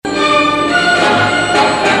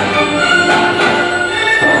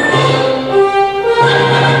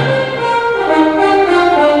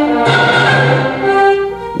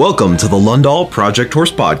Welcome to the Lundahl Project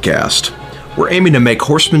Horse Podcast. We're aiming to make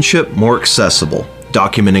horsemanship more accessible,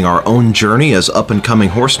 documenting our own journey as up-and-coming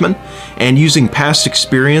horsemen, and using past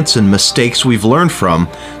experience and mistakes we've learned from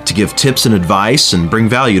to give tips and advice and bring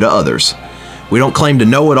value to others. We don't claim to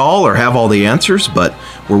know it all or have all the answers, but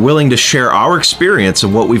we're willing to share our experience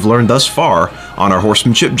and what we've learned thus far on our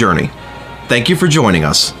horsemanship journey. Thank you for joining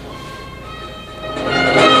us.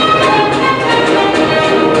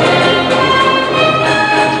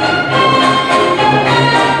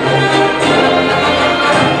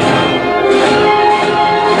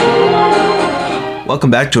 Welcome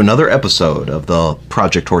back to another episode of the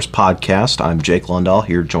Project Horse Podcast. I'm Jake Lundahl,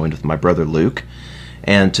 here joined with my brother Luke.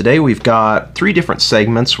 And today we've got three different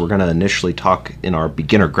segments. We're going to initially talk in our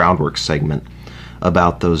beginner groundwork segment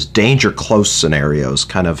about those danger close scenarios,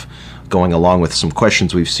 kind of going along with some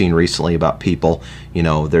questions we've seen recently about people. You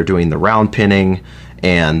know, they're doing the round pinning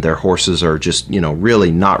and their horses are just,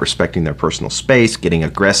 really not respecting their personal space, getting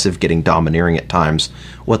aggressive, getting domineering at times,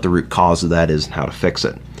 what the root cause of that is and how to fix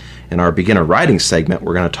it. In our beginner riding segment,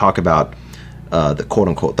 we're going to talk about the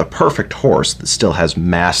quote-unquote the perfect horse that still has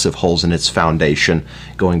massive holes in its foundation,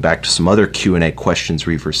 going back to some other Q&A questions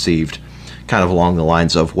we've received, kind of along the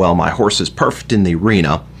lines of, well, my horse is perfect in the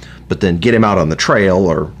arena, but then get him out on the trail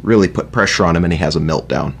or really put pressure on him and he has a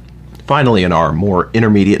meltdown. Finally, in our more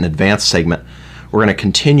intermediate and advanced segment, we're going to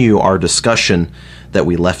continue our discussion that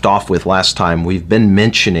we left off with last time. We've been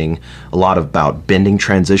mentioning a lot about bending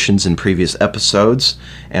transitions in previous episodes,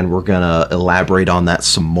 and we're going to elaborate on that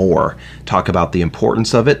some more, talk about the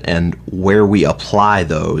importance of it and where we apply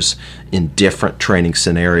those in different training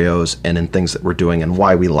scenarios and in things that we're doing and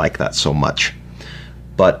why we like that so much.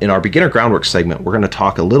 But in our beginner groundwork segment, we're going to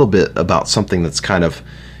talk a little bit about something that's kind of,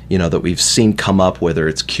 that we've seen come up, whether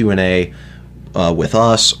it's Q&A with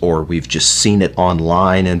us, or we've just seen it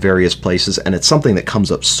online in various places, and it's something that comes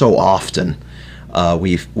up so often.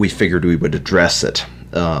 We figured we would address it,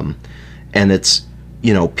 and it's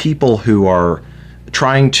people who are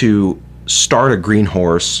trying to start a green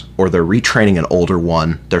horse, or they're retraining an older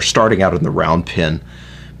one. They're starting out in the round pen,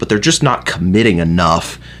 but they're just not committing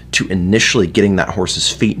enough to initially getting that horse's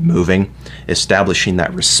feet moving, establishing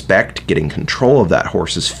that respect, getting control of that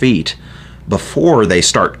horse's feet, before they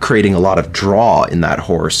start creating a lot of draw in that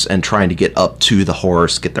horse and trying to get up to the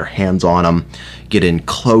horse, get their hands on them, get in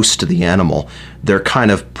close to the animal. They're kind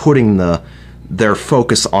of putting their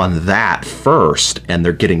focus on that first, and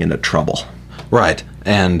they're getting into trouble. Right.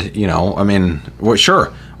 And,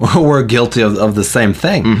 sure, we're guilty of the same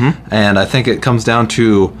thing. Mm-hmm. And I think it comes down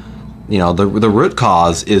to, the root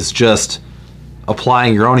cause is just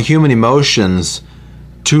applying your own human emotions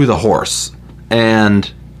to the horse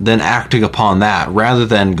and then acting upon that rather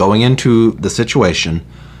than going into the situation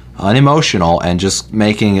unemotional and just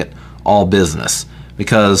making it all business.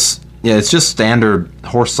 Because it's just standard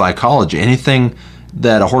horse psychology. Anything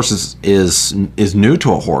that a horse is new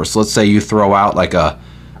to a horse, let's say you throw out like a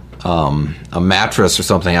mattress or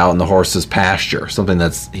something out in the horse's pasture, something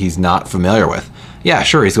he's not familiar with. Yeah,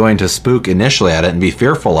 sure, he's going to spook initially at it and be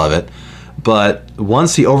fearful of it, but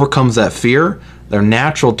once he overcomes that fear, their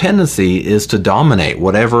natural tendency is to dominate,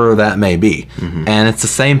 whatever that may be. Mm-hmm. And it's the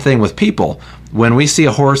same thing with people. When we see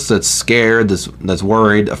a horse that's scared, that's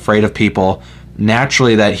worried, afraid of people,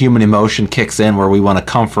 naturally that human emotion kicks in where we want to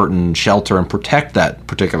comfort and shelter and protect that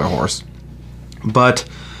particular horse. But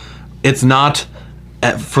it's not,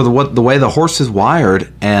 for the way the horse is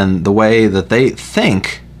wired and the way that they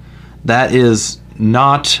think, that is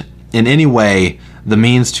not in any way the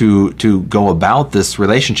means to go about this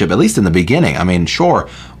relationship, at least in the beginning. I mean, sure,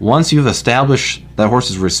 once you've established that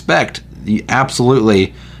horse's respect,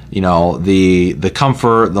 absolutely, the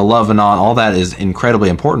comfort, the love and all that is incredibly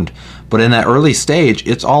important. But in that early stage,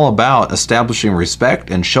 it's all about establishing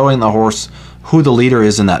respect and showing the horse who the leader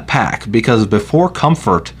is in that pack. Because before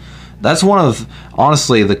comfort, that's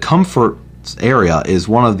honestly, the comfort area is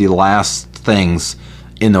one of the last things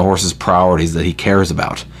in the horse's priorities that he cares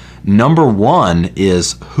about. Number one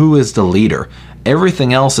is who is the leader.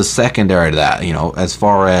 Everything else is secondary to that, as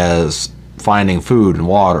far as finding food and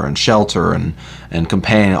water and shelter and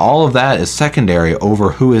companion. All of that is secondary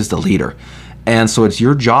over who is the leader. And so it's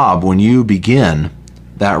your job when you begin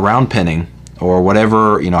that round pinning or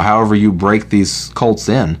whatever, however you break these colts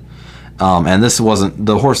in. And this wasn't,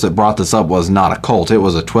 the horse that brought this up was not a colt. It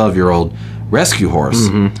was a 12-year-old rescue horse.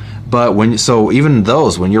 Mm-hmm. But even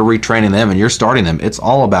those, when you're retraining them and you're starting them, it's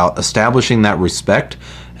all about establishing that respect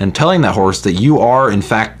and telling that horse that you are, in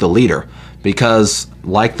fact, the leader. Because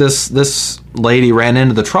like this lady ran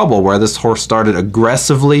into the trouble where this horse started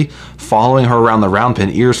aggressively following her around the round pen,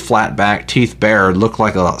 ears flat back, teeth bared, looked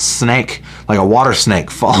like a snake, like a water snake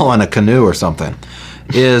following a canoe or something.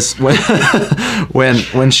 Is when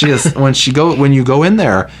when you go in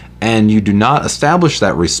there and you do not establish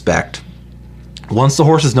that respect. Once the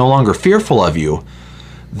horse is no longer fearful of you,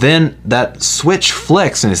 then that switch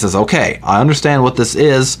flicks and he says, okay, I understand what this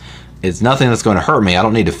is. It's nothing that's going to hurt me. I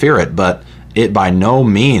don't need to fear it, but it by no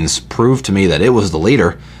means proved to me that it was the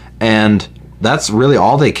leader. And that's really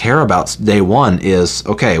all they care about day one is,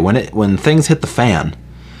 okay, when things hit the fan,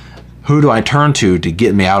 who do I turn to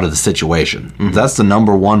get me out of the situation? Mm-hmm. That's the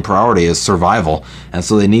number one priority is survival. And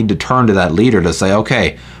so they need to turn to that leader to say,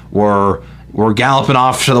 okay, we're galloping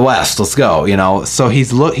off to the west. Let's go. So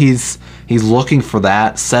he's looking for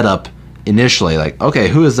that setup initially. Like, okay,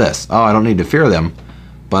 who is this? Oh, I don't need to fear them,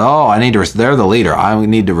 but they're the leader. I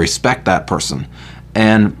need to respect that person.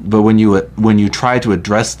 But when you try to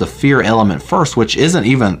address the fear element first, which isn't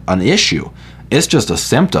even an issue, it's just a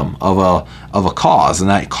symptom of a cause, and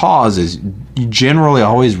that cause is generally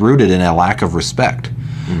always rooted in a lack of respect.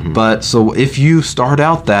 Mm-hmm. But so if you start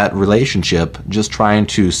out that relationship just trying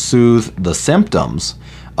to soothe the symptoms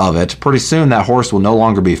of it, pretty soon that horse will no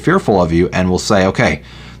longer be fearful of you and will say, okay,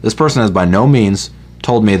 this person has by no means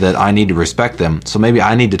told me that I need to respect them, so maybe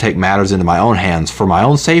I need to take matters into my own hands for my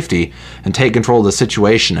own safety and take control of the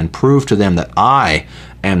situation and prove to them that I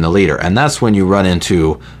am the leader. And that's when you run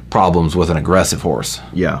into problems with an aggressive horse.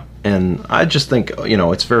 Yeah, and I just think,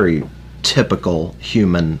 it's very typical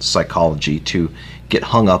human psychology to get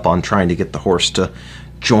hung up on trying to get the horse to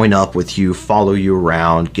join up with you, follow you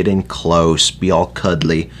around, get in close, be all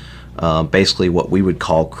cuddly. Basically what we would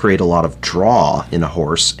call create a lot of draw in a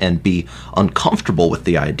horse and be uncomfortable with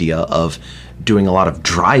the idea of doing a lot of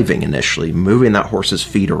driving initially, moving that horse's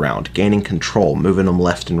feet around, gaining control, moving them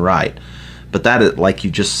left and right. But that, like you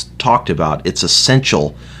just talked about, it's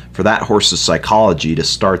essential for that horse's psychology to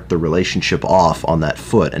start the relationship off on that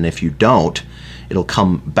foot. And if you don't, it'll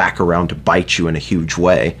come back around to bite you in a huge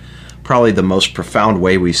way. Probably the most profound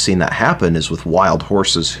way we've seen that happen is with wild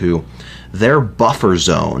horses who their buffer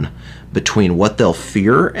zone between what they'll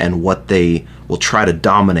fear and what they will try to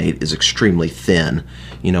dominate is extremely thin.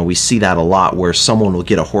 We see that a lot where someone will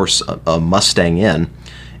get a horse, a Mustang in,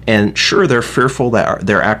 and sure, they're fearful,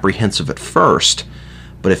 they're apprehensive at first,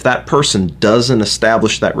 but if that person doesn't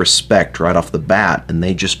establish that respect right off the bat and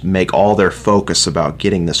they just make all their focus about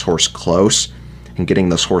getting this horse close and getting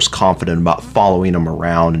this horse confident about following them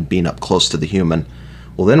around and being up close to the human,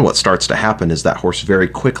 well, then what starts to happen is that horse very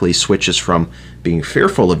quickly switches from being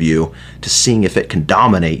fearful of you to seeing if it can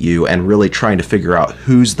dominate you and really trying to figure out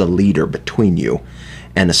who's the leader between you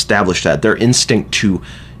and establish that. Their instinct to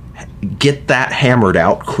get that hammered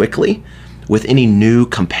out quickly with any new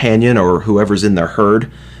companion or whoever's in their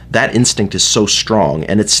herd, that instinct is so strong,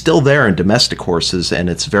 and it's still there in domestic horses, and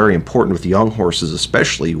it's very important with young horses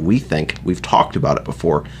especially. We think, we've talked about it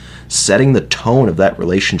before, setting the tone of that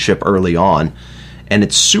relationship early on. And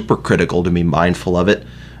it's super critical to be mindful of it,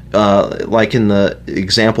 like in the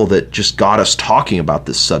example that just got us talking about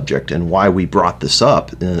this subject and why we brought this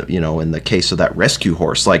up, in the case of that rescue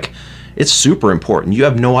horse. Like, it's super important. You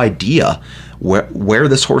have no idea where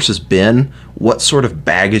this horse has been, what sort of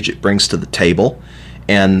baggage it brings to the table,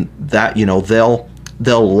 and that,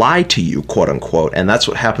 they'll lie to you, quote unquote. And that's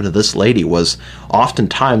what happened to this lady. Was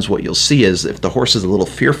oftentimes what you'll see is if the horse is a little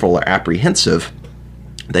fearful or apprehensive,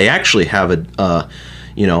 they actually have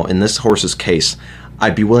in this horse's case,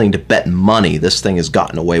 I'd be willing to bet money this thing has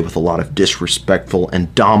gotten away with a lot of disrespectful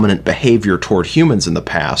and dominant behavior toward humans in the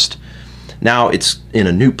past. Now it's in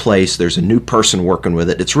a new place, there's a new person working with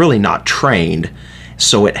it, it's really not trained,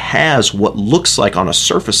 so it has what looks like on a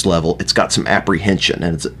surface level, it's got some apprehension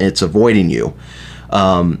and it's avoiding you.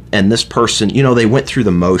 And this person, they went through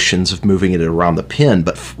the motions of moving it around the pen,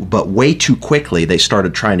 but way too quickly they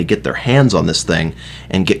started trying to get their hands on this thing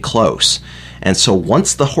and get close. And so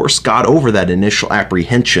once the horse got over that initial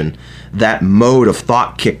apprehension, that mode of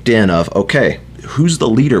thought kicked in of, okay, who's the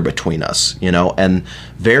leader between us? And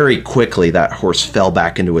very quickly that horse fell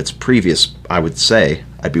back into its previous, I would say,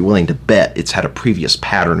 I'd be willing to bet it's had a previous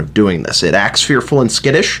pattern of doing this. It acts fearful and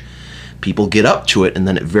skittish. People get up to it, and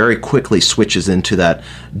then it very quickly switches into that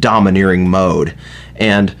domineering mode.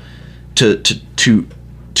 And to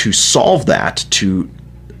solve that, to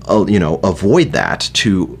avoid that,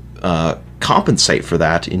 to compensate for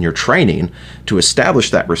that in your training, to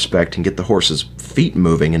establish that respect and get the horse's feet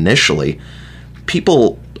moving initially,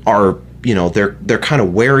 people are, they're kind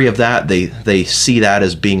of wary of that. They see that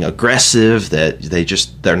as being aggressive, that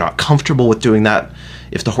they're not comfortable with doing that.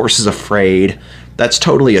 If the horse is afraid, That's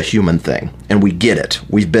totally a human thing, and we get it.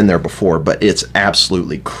 We've been there before, but it's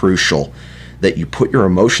absolutely crucial that you put your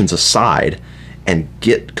emotions aside and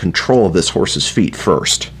get control of this horse's feet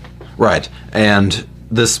first. Right. And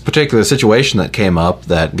this particular situation that came up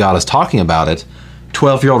that got us talking about it,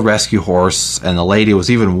 12-year-old rescue horse, and the lady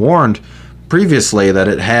was even warned previously that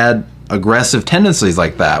it had aggressive tendencies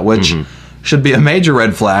like that, which should be a major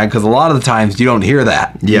red flag, because a lot of the times you don't hear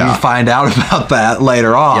that. Yeah. You find out about that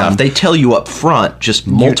later on. Yeah, if they tell you up front, just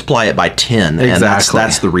multiply it by 10, and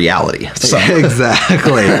that's the reality. So.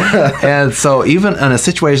 Exactly. And so even in a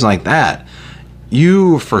situation like that,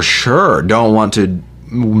 you for sure don't want to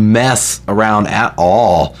mess around at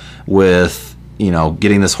all with,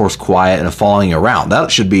 getting this horse quiet and following you around. That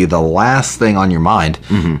should be the last thing on your mind.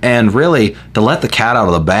 And really, to let the cat out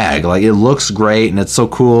of the bag. Like, it looks great, and it's so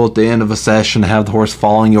cool at the end of a session to have the horse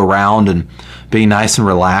following you around and being nice and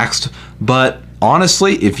relaxed. But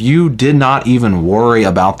honestly, if you did not even worry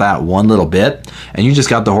about that one little bit, and you just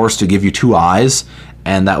got the horse to give you 2 eyes,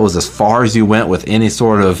 and that was as far as you went with any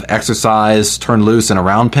sort of exercise, turn loose in a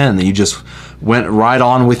round pen, that you just went right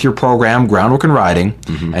on with your program, groundwork and riding,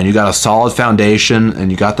 and you got a solid foundation,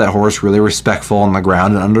 and you got that horse really respectful on the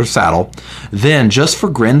ground and under saddle, then just for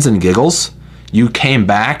grins and giggles, you came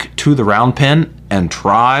back to the round pen and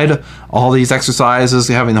tried all these exercises,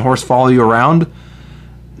 having the horse follow you around,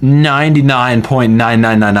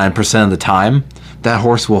 99.9999% of the time, that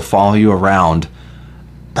horse will follow you around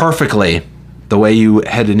perfectly the way you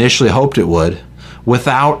had initially hoped it would,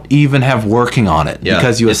 without even have working on it,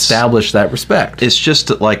 because you established that respect. It's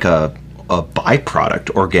just like a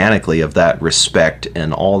byproduct organically of that respect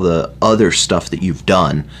and all the other stuff that you've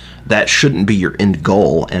done. That shouldn't be your end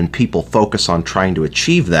goal, and people focus on trying to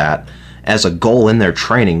achieve that as a goal in their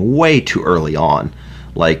training way too early on.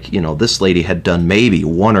 Like, this lady had done maybe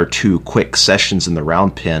 1 or 2 quick sessions in the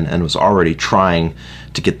round pen and was already trying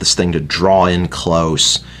to get this thing to draw in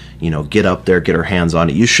close, get up there, get her hands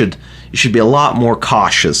on it. You should be a lot more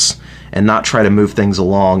cautious and not try to move things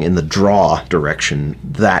along in the draw direction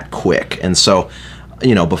that quick. And so,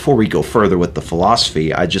 before we go further with the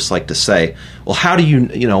philosophy, I'd just like to say, well, how do you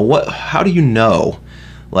know,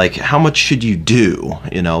 like, how much should you do?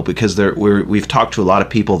 Because we've talked to a lot of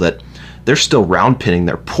people that they're still round pinning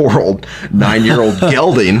their poor old 9-year-old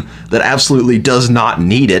gelding that absolutely does not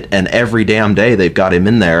need it, and every damn day they've got him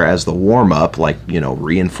in there as the warm-up, like,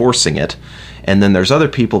 reinforcing it. And then there's other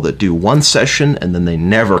people that do 1 session and then they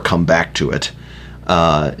never come back to it.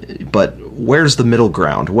 But where's the middle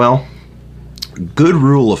ground? Well, good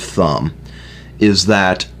rule of thumb is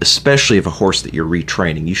that, especially if a horse that you're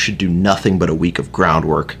retraining, you should do nothing but a week of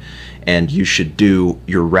groundwork, and you should do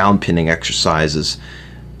your round pinning exercises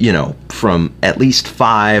from at least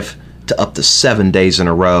 5 to up to 7 days in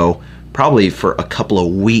a row, probably for a couple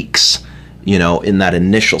of weeks, in that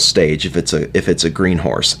initial stage, if it's a green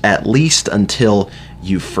horse, at least until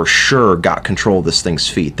you for sure got control of this thing's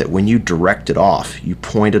feet, that when you direct it off, you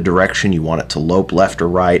point a direction, you want it to lope left or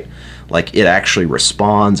right, like, it actually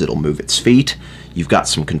responds, it'll move its feet, you've got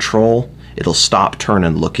some control, it'll stop, turn,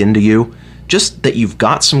 and look into you. Just that you've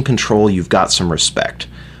got some control, you've got some respect.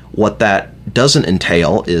 What that doesn't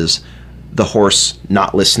entail is the horse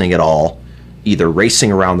not listening at all, either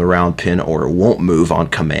racing around the round pin or it won't move on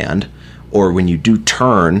command, or when you do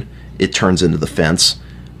turn, it turns into the fence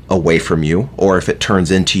away from you, or if it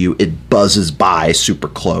turns into you, it buzzes by super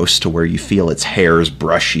close to where you feel its hairs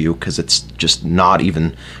brush you because it's just not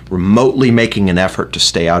even remotely making an effort to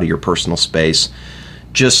stay out of your personal space.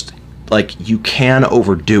 Just like, you can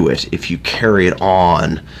overdo it if you carry it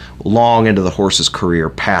on long into the horse's career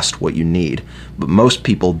past what you need. But most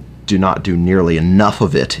people do not do nearly enough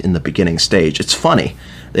of it in the beginning stage. It's funny.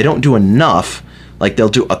 They don't do enough. Like, they'll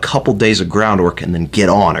do a couple days of groundwork and then get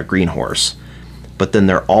on a green horse. But then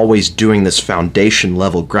they're always doing this foundation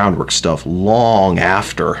level groundwork stuff long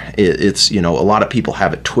after. It's, a lot of people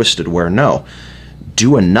have it twisted where, no,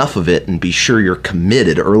 do enough of it and be sure you're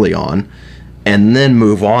committed early on, and then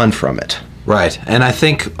move on from it. Right. And I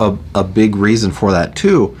think a big reason for that,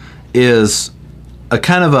 too, is a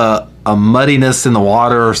kind of a muddiness in the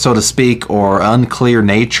water, so to speak, or unclear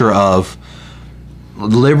nature of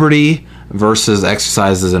liberty versus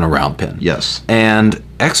exercises in a round pen. Yes. And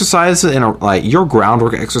exercises like your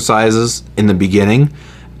groundwork exercises in the beginning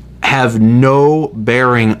have no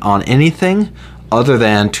bearing on anything other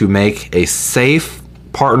than to make a safe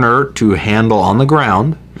partner to handle on the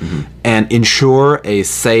ground and ensure a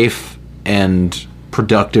safe and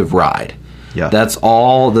productive ride. Yeah. That's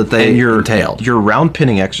all that they entailed. Your round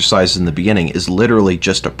pinning exercise in the beginning is literally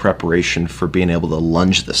just a preparation for being able to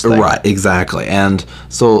lunge this thing. Right, exactly. And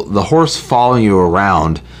so the horse following you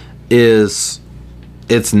around is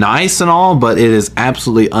it's nice and all, but it is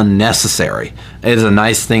absolutely unnecessary. It is a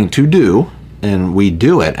nice thing to do, and we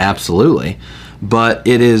do it, absolutely, but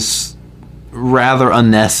it is rather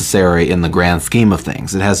unnecessary in the grand scheme of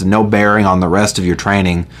things. It has no bearing on the rest of your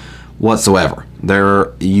training whatsoever.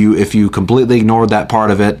 If you completely ignored that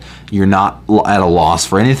part of it, you're not at a loss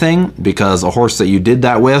for anything, because a horse that you did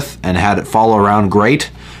that with and had it follow around,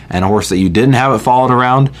 great, and a horse that you didn't have it followed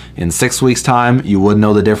around, in 6 weeks' time, you wouldn't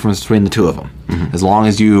know the difference between the two of them, as long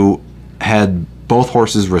as you had both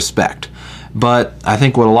horses respect. But I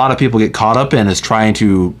think what a lot of people get caught up in is trying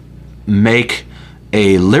to make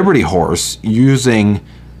a Liberty horse using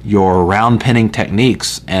your round pinning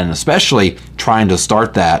techniques, and especially trying to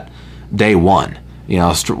start that day one. You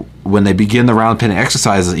know, when they begin the round pinning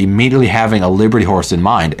exercises, immediately having a Liberty horse in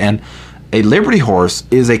mind. And a Liberty horse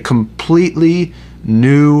is a completely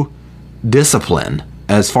new discipline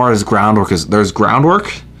as far as groundwork is. There's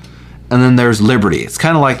groundwork, and then there's Liberty. It's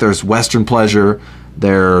kind of like there's Western pleasure,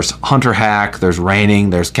 there's hunter hack, there's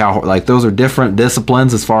reining, there's cow. Like, those are different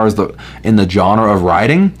disciplines as far as in the genre of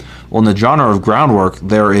riding. Well, in the genre of groundwork,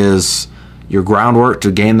 there is your groundwork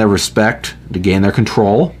to gain their respect, to gain their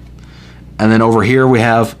control. And then over here we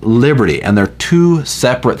have Liberty, and they're two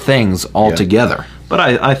separate things altogether. Yeah. But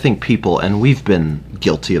I think people, and we've been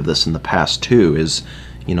guilty of this in the past too, is,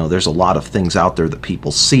 you know, there's a lot of things out there that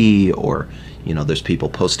people see, or, you know, there's people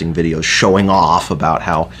posting videos showing off about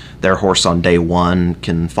how their horse on day one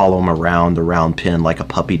can follow them around the round pen like a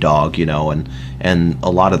puppy dog, you know, and a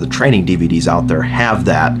lot of the training DVDs out there have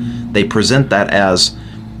that. They present that as,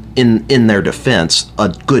 in their defense, a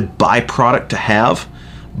good byproduct to have,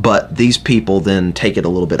 but these people then take it a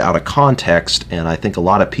little bit out of context, and I think a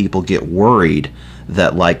lot of people get worried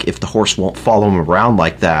that, like, if the horse won't follow them around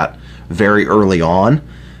like that very early on,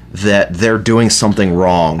 that they're doing something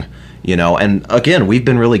wrong. You know, and again, we've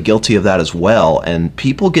been really guilty of that as well, and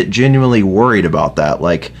people get genuinely worried about that.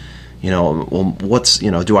 Like, you know, well,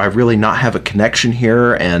 do I really not have a connection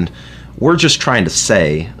here? And we're just trying to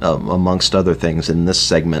say, amongst other things in this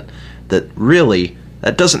segment, that really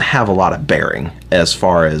that doesn't have a lot of bearing as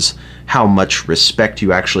far as how much respect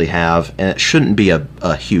you actually have, and it shouldn't be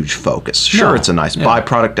a huge focus. Sure, it's a nice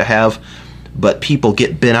byproduct to have, but people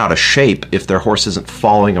get bent out of shape if their horse isn't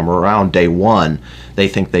following them around day one. They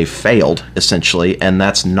think they've failed, essentially, and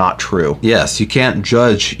that's not true. Yes, you can't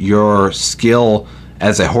judge your skill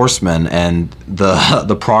as a horseman and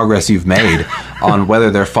the progress you've made on whether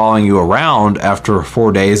they're following you around after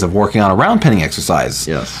 4 days of working on a round pinning exercise.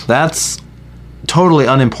 Yes. That's totally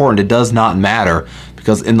unimportant. It does not matter,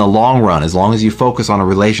 because in the long run, as long as you focus on a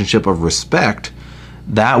relationship of respect,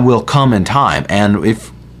 that will come in time. And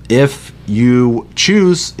if you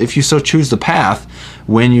so choose the path,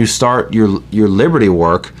 when you start your Liberty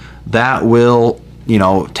work, that will, you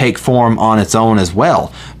know, take form on its own as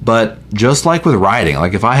well. But just like with riding,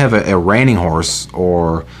 like if I have a reining horse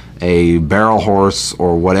or a barrel horse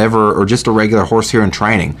or whatever, or just a regular horse here in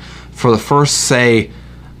training, for the first, say,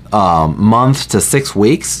 month to 6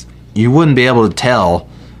 weeks, you wouldn't be able to tell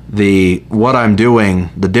what I'm doing,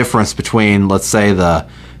 the difference between, let's say, the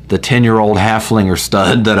 10-year-old halflinger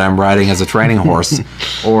stud that I'm riding as a training horse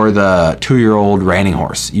or the 2-year-old reining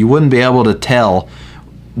horse. You wouldn't be able to tell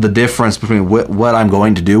the difference between what I'm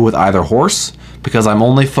going to do with either horse, because I'm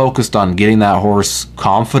only focused on getting that horse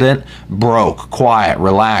confident, broke, quiet,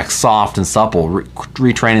 relaxed, soft, and supple,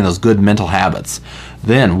 retraining those good mental habits.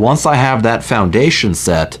 Then, once I have that foundation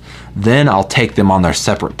set, then I'll take them on their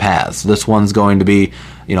separate paths. This one's going to be,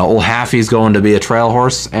 you know, old Haffy's going to be a trail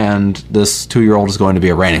horse, and this 2-year-old is going to be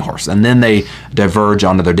a reining horse. And then they diverge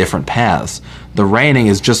onto their different paths. The reining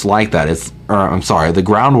is just like that. The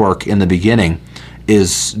groundwork in the beginning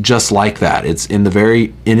is just like that. It's in the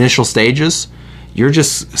very initial stages. You're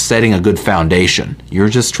just setting a good foundation. You're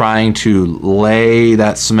just trying to lay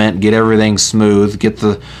that cement, get everything smooth, get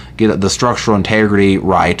the structural integrity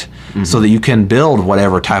right, so that you can build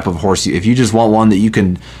whatever type of horse if you just want one that you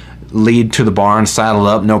can lead to the barn, saddle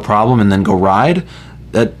up, no problem, and then go ride,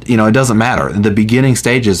 that, you know, it doesn't matter. In the beginning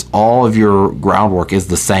stages, all of your groundwork is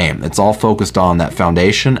the same. It's all focused on that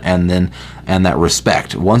foundation and that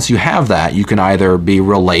respect. Once you have that, you can either be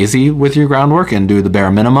real lazy with your groundwork and do the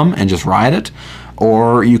bare minimum and just ride it,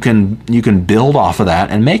 or you can build off of that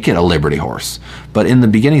and make it a Liberty horse. But in the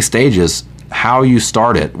beginning stages, how you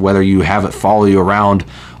start it, whether you have it follow you around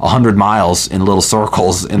 100 miles in little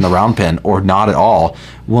circles in the round pen or not at all,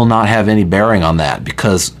 will not have any bearing on that,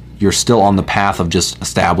 because you're still on the path of just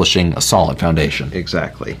establishing a solid foundation.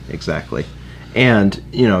 Exactly. And,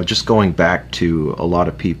 you know, just going back to a lot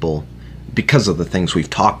of people because of the things we've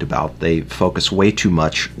talked about, they focus way too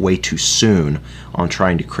much, way too soon on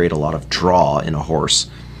trying to create a lot of draw in a horse.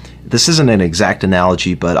 This isn't an exact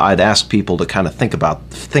analogy, but I'd ask people to kind of think about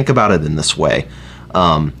it in this way.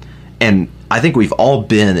 And I think we've all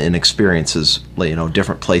been in experiences,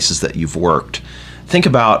 different places that you've worked. Think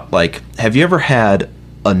about, have you ever had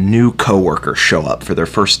a new coworker show up for their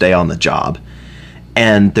first day on the job,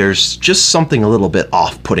 and there's just something a little bit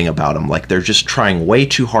off-putting about them? Like, they're just trying way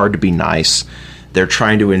too hard to be nice. They're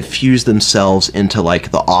trying to infuse themselves into,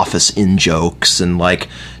 the office in-jokes, and,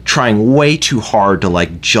 trying way too hard to,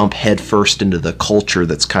 jump headfirst into the culture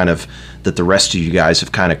that's that the rest of you guys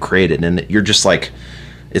have kind of created. And you're just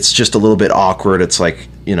it's just a little bit awkward. It's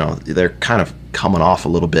they're kind of coming off a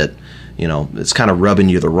little bit, it's kind of rubbing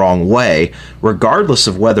you the wrong way, regardless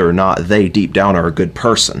of whether or not they deep down are a good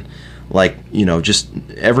person. Just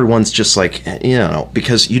everyone's just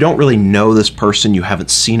because you don't really know this person, you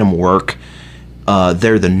haven't seen them work.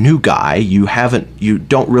 They're the new guy. You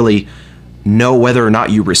don't really know whether or not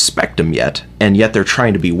you respect them yet, and yet they're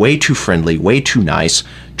trying to be way too friendly, way too nice,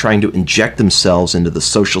 trying to inject themselves into the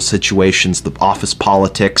social situations, the office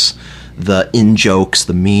politics, the in-jokes,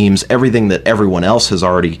 the memes, everything that everyone else has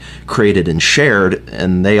already created and shared,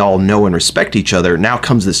 and they all know and respect each other. Now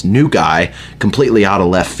comes this new guy completely out of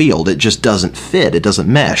left field. It just doesn't fit. It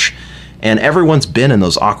doesn't mesh. And everyone's been in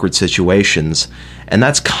those awkward situations, and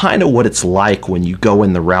that's kind of what it's like when you go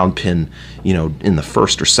in the round pen, in the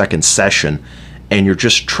first or second session, and you're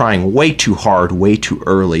just trying way too hard, way too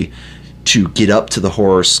early to get up to the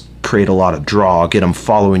horse, create a lot of draw, get them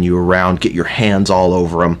following you around, get your hands all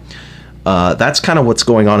over them. That's kind of what's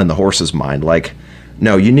going on in the horse's mind.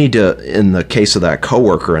 No, you need to, in the case of that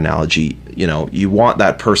coworker analogy, you want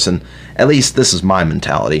that person, at least this is my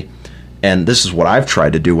mentality, and this is what I've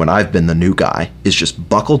tried to do when I've been the new guy, is just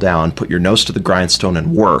buckle down, put your nose to the grindstone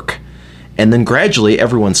and work. And then gradually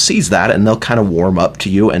everyone sees that, and they'll kind of warm up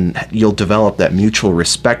to you, and you'll develop that mutual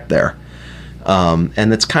respect there.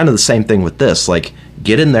 And it's kind of the same thing with this.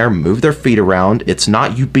 Get in there, move their feet around. It's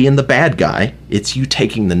not you being the bad guy. It's you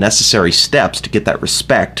taking the necessary steps to get that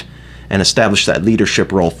respect and establish that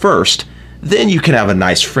leadership role first. Then you can have a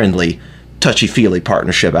nice, friendly, touchy-feely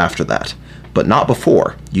partnership after that. But not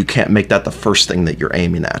before. You can't make that the first thing that you're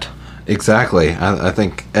aiming at. Exactly. I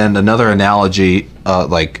think, and another analogy,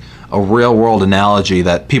 a real-world analogy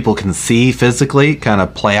that people can see physically kind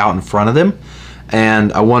of play out in front of them.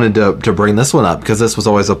 And I wanted to bring this one up because this was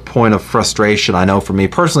always a point of frustration. I know for me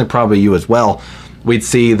personally, probably you as well. We'd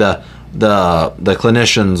see the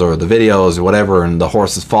clinicians or the videos or whatever, and the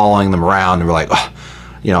horse is following them around, and we're like, oh,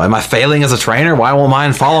 am I failing as a trainer? Why won't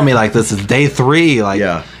mine follow me like this? It's day 3.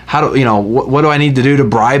 Yeah. How do what do I need to do to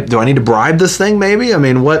bribe? Do I need to bribe this thing? Maybe. I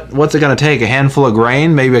mean, what's it going to take? A handful of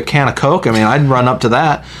grain, maybe a can of Coke. I mean, I'd run up to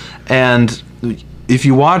that. And if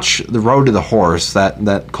you watch the Road to the Horse,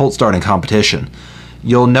 that colt starting competition,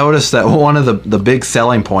 you'll notice that one of the big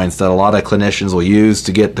selling points that a lot of clinicians will use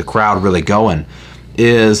to get the crowd really going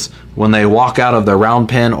is when they walk out of their round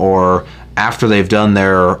pen, or after they've done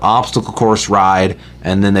their obstacle course ride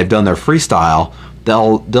and then they've done their freestyle,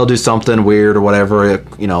 they'll do something weird or whatever.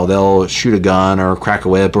 They'll shoot a gun or crack a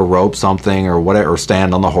whip or rope something or whatever, or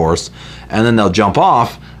stand on the horse, and then they'll jump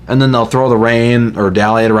off, and then they'll throw the rein or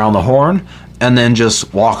dally it around the horn, and then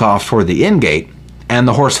just walk off toward the in gate. And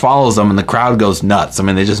the horse follows them, and the crowd goes nuts. I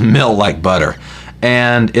mean, they just melt like butter.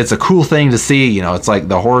 And it's a cool thing to see. It's like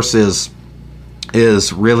the horse is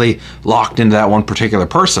really locked into that one particular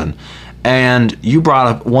person. And you brought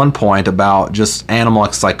up one point about just animal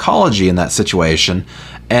psychology in that situation.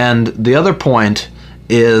 And the other point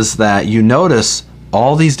is that you notice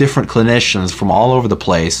all these different clinicians from all over the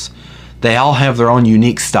place, they all have their own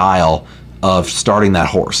unique style of starting that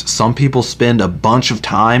horse. Some people spend a bunch of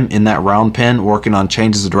time in that round pen working on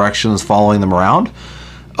changes of directions, following them around.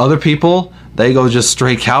 Other people, they go just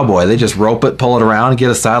straight cowboy. They just rope it, pull it around,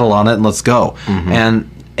 get a saddle on it, and let's go. Mm-hmm. And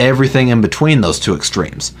everything in between those two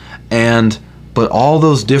extremes. But all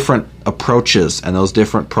those different approaches and those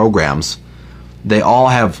different programs, they all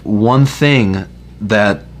have one thing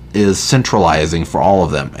that is centralizing for all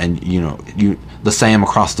of them. And the same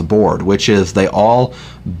across the board, which is they all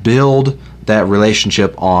build that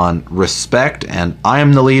relationship on respect, and I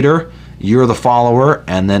am the leader, you're the follower,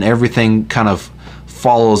 and then everything kind of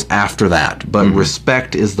follows after that. But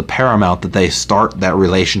respect is the paramount that they start that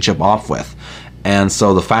relationship off with. And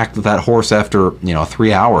so the fact that horse, after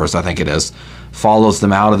 3 hours, I think it is, follows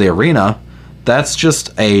them out of the arena, that's just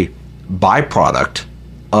a byproduct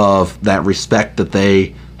of that respect that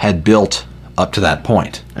they had built up to that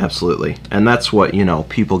point. Absolutely. And that's what,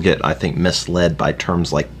 people get, I think, misled by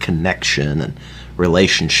terms like connection and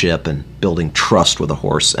relationship and building trust with a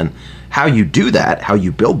horse. And how you do that, how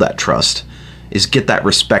you build that trust, is get that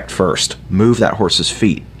respect first. Move that horse's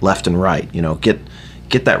feet left and right.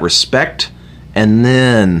 Get that respect, and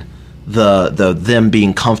then the them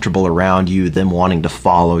being comfortable around you, them wanting to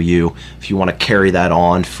follow you. If you want to carry that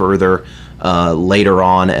on further later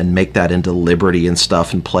on and make that into liberty and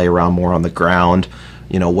stuff and play around more on the ground,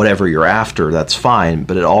 whatever you're after, that's fine.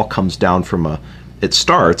 But it all comes down it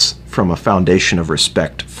starts from a foundation of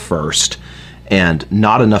respect first. And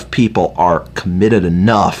not enough people are committed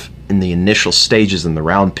enough in the initial stages in the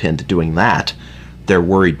round pen to doing that. They're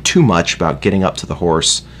worried too much about getting up to the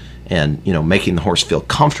horse and, making the horse feel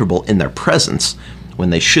comfortable in their presence,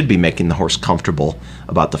 when they should be making the horse comfortable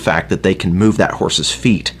about the fact that they can move that horse's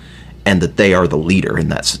feet and that they are the leader in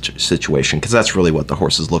that situation, because that's really what the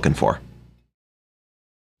horse is looking for.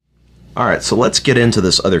 All right, so let's get into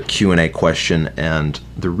this other Q&A question, and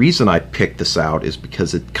the reason I picked this out is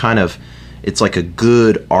because it's like a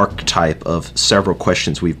good archetype of several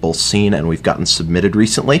questions we've both seen and we've gotten submitted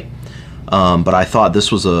recently. But I thought this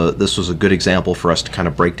was a good example for us to kind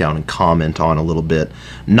of break down and comment on a little bit,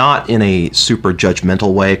 not in a super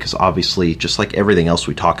judgmental way, because obviously, just like everything else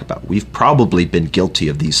we talk about, we've probably been guilty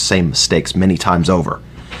of these same mistakes many times over.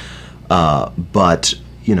 But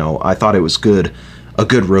I thought it was a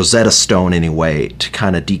good Rosetta Stone anyway to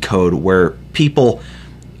kind of decode where people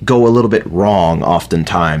go a little bit wrong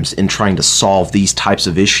oftentimes in trying to solve these types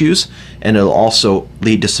of issues, and it'll also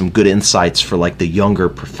lead to some good insights for like the younger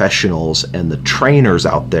professionals and the trainers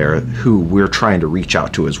out there who we're trying to reach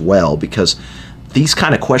out to as well, because these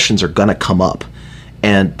kind of questions are going to come up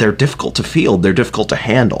and they're difficult to field, they're difficult to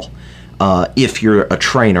handle if you're a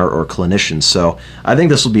trainer or a clinician. So I think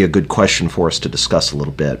this will be a good question for us to discuss a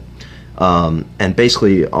little bit. And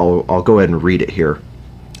basically I'll go ahead and read it here.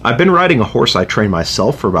 I've been riding a horse I train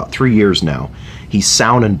myself for about 3 years now. He's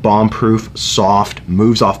sound and bomb-proof, soft,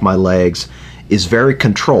 moves off my legs, is very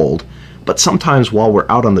controlled, but sometimes while we're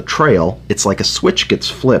out on the trail, it's like a switch gets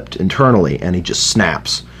flipped internally and he just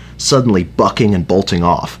snaps, suddenly bucking and bolting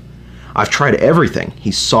off. I've tried everything.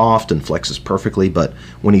 He's soft and flexes perfectly, but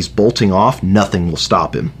when he's bolting off, nothing will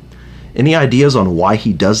stop him. Any ideas on why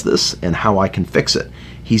he does this and how I can fix it?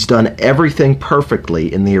 He's done everything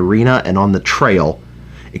perfectly in the arena and on the trail,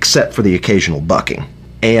 except for the occasional bucking.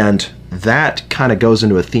 And that kind of goes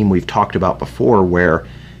into a theme we've talked about before, where,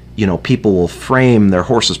 people will frame their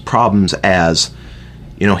horse's problems as,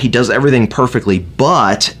 he does everything perfectly,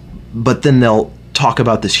 but then they'll talk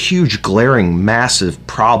about this huge, glaring, massive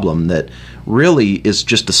problem that really is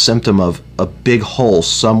just a symptom of a big hole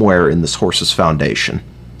somewhere in this horse's foundation.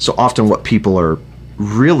 So often what people are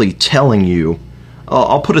really telling you,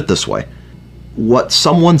 I'll put it this way, what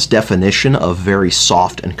someone's definition of very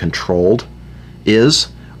soft and controlled is,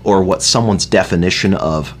 or what someone's definition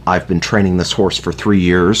of I've been training this horse for 3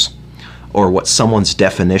 years, or what someone's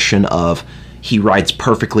definition of he rides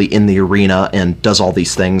perfectly in the arena and does all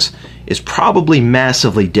these things, is probably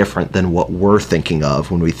massively different than what we're thinking of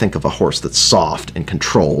when we think of a horse that's soft and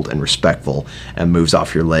controlled and respectful and moves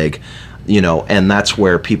off your leg. And that's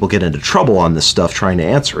where people get into trouble on this stuff trying to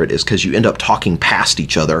answer it, is because you end up talking past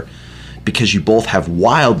each other, because you both have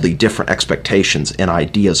wildly different expectations and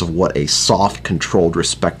ideas of what a soft, controlled,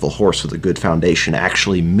 respectful horse with a good foundation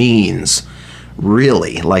actually means,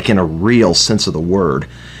 really, like in a real sense of the word.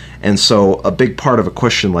 And so a big part of a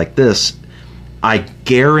question like this, I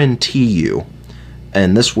guarantee you,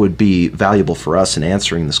 and this would be valuable for us in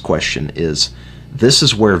answering this question, is this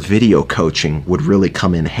is where video coaching would really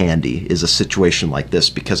come in handy, is a situation like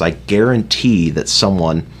this, because I guarantee that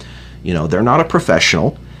someone, they're not a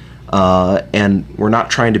professional, and we're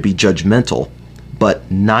not trying to be judgmental, but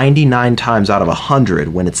 99 times out of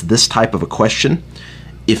 100, when it's this type of a question,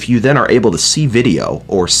 if you then are able to see video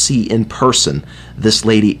or see in person this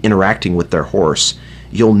lady interacting with their horse,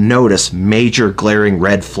 you'll notice major glaring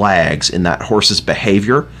red flags in that horse's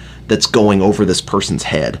behavior that's going over this person's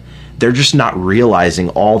head. They're just not realizing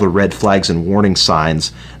all the red flags and warning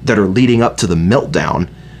signs that are leading up to the meltdown.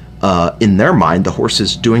 In their mind, the horse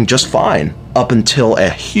is doing just fine up until a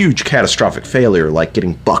huge catastrophic failure, like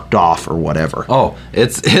getting bucked off or whatever. Oh,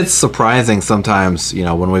 it's surprising sometimes,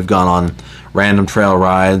 when we've gone on random trail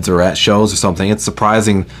rides or at shows or something. It's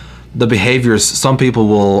surprising the behaviors some people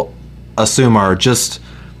will assume are just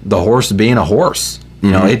the horse being a horse. You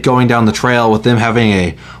know, it going down the trail with them having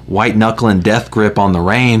a white knuckle and death grip on the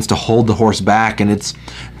reins to hold the horse back, and it's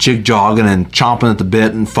jig-jogging and chomping at the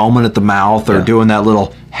bit and foaming at the mouth, or doing that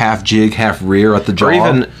little half jig, half rear at the jaw.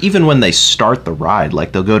 Or even when they start the ride,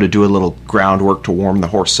 like they'll go to do a little groundwork to warm the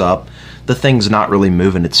horse up, the thing's not really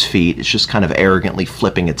moving its feet. It's just kind of arrogantly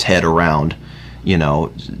flipping its head around, you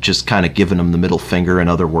know, just kind of giving them the middle finger, in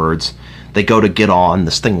other words. They go to get on,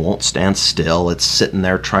 this thing won't stand still. It's sitting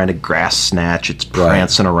there trying to grass snatch. It's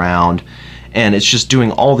prancing around. And it's just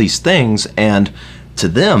doing all these things. And to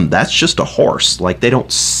them, that's just a horse. Like, they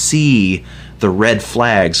don't see the red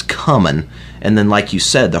flags coming. And then, like you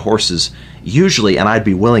said, the horses usually, and I'd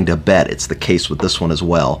be willing to bet it's the case with this one as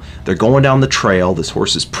well, they're going down the trail. This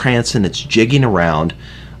horse is prancing. It's jigging around.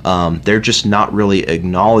 They're just not really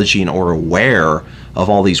acknowledging or aware of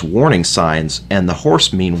all these warning signs, and the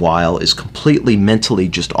horse, meanwhile, is completely mentally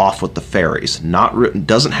just off with the fairies.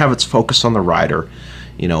 Doesn't have its focus on the rider,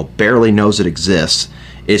 you know, barely knows it exists.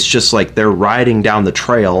 It's just like they're riding down the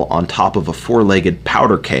trail on top of a four-legged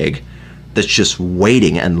powder keg that's just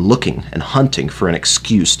waiting and looking and hunting for an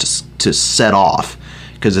excuse to set off,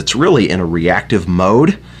 because it's really in a reactive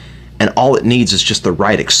mode, and all it needs is just the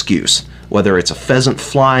right excuse. Whether it's a pheasant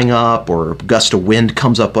flying up, or a gust of wind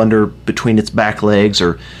comes up under between its back legs,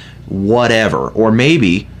 or whatever. Or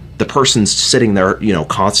maybe the person's sitting there, you know,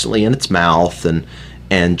 constantly in its mouth,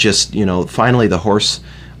 and just, you know, finally the horse,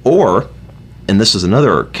 or, and this is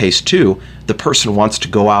another case too, the person wants to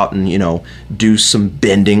go out and, you know, do some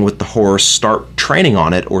bending with the horse, start training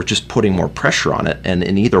on it, or just putting more pressure on it. And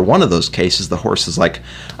in either one of those cases, the horse is like,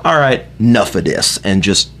 all right, enough of this, and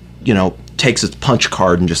just, you know, takes its punch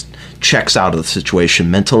card and just checks out of the situation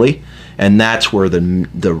mentally, and that's where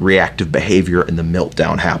the reactive behavior and the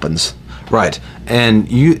meltdown happens. Right. And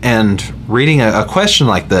reading a question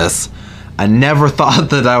like this, I never thought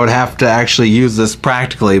that I would have to actually use this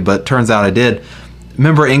practically, but turns out I did.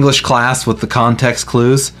 Remember English class with the context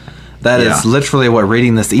clues? That is literally what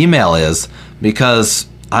reading this email is, because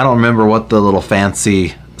I don't remember what the little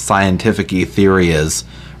fancy scientific-y theory is,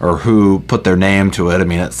 or who put their name to it. I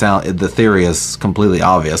mean, the theory is completely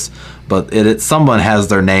obvious, but someone has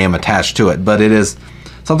their name attached to it. But it is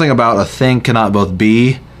something about a thing cannot both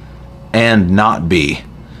be and not be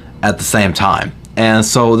at the same time. And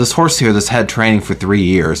so this horse here that's had training for 3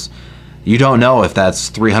 years, you don't know if that's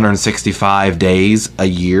 365 days a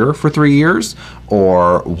year for 3 years,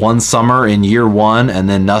 or one summer in year 1 and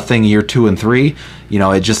then nothing year 2 and 3. You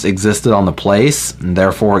know, it just existed on the place, and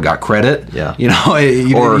therefore it got credit. Yeah. You know,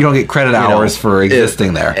 you don't get credit hours for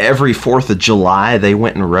existing there. Every 4th of July, they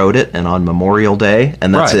went and rode it, and on Memorial Day,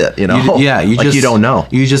 and that's it. You know, you don't know.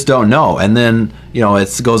 You just don't know. And then, you know,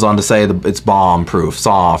 it goes on to say it's bomb-proof,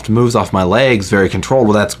 soft, moves off my legs, very controlled.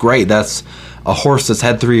 Well, that's great. That's a horse that's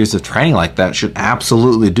had 3 years of training like that should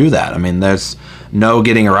absolutely do that. I mean, there's no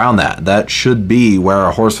getting around that. That should be where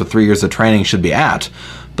a horse with 3 years of training should be at.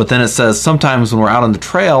 But then it says sometimes when we're out on the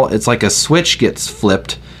trail, it's like a switch gets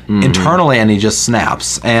flipped internally and he just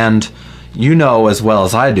snaps. And you know as well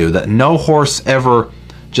as I do that no horse ever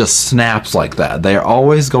just snaps like that. They're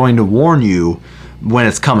always going to warn you when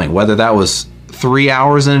it's coming, whether that was 3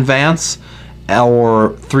 hours in advance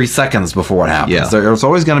or 3 seconds before it happens. Yeah. There's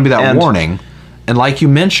always going to be that warning. And like you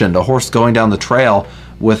mentioned, a horse going down the trail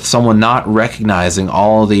with someone not recognizing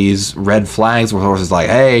all these red flags, where the horse is like,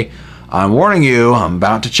 hey, I'm warning you, I'm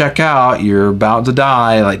about to check out, you're about to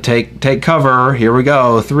die, like take cover, here we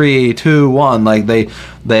go, 3, 2, 1. Like they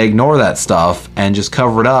ignore that stuff and just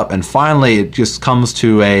cover it up, and finally it just comes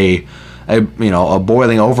to a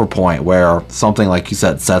boiling over point where something, like you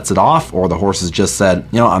said, sets it off, or the horse has just said,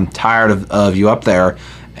 you know, I'm tired of you up there,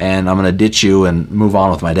 and I'm going to ditch you and move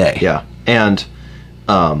on with my day. Yeah. And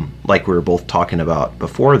like we were both talking about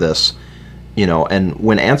before this, you know, and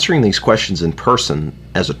when answering these questions in person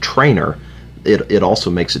as a trainer, it also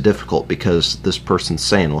makes it difficult, because this person's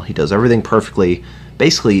saying, well, he does everything perfectly.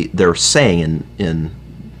 Basically, they're saying in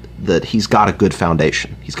that he's got a good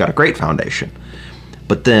foundation. He's got a great foundation.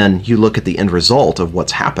 But then you look at the end result of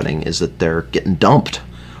what's happening is that they're getting dumped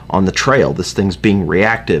on the trail. This thing's being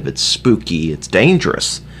reactive. It's spooky. It's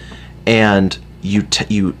dangerous. And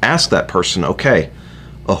you ask that person, okay,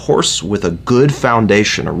 a horse with a good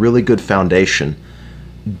foundation, a really good foundation,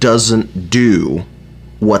 doesn't do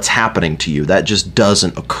what's happening to you. That just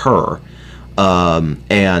doesn't occur.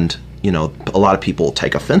 And, you know, a lot of people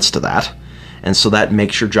take offense to that. And so that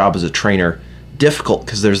makes your job as a trainer difficult,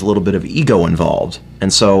 because there's a little bit of ego involved.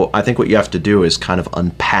 And so I think what you have to do is kind of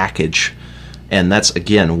unpackage. And that's,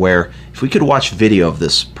 again, where if we could watch video of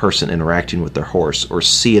this person interacting with their horse or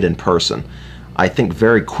see it in person, I think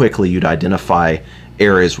very quickly you'd identify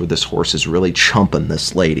areas where this horse is really chumping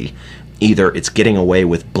this lady. Either it's getting away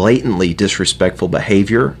with blatantly disrespectful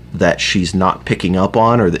behavior that she's not picking up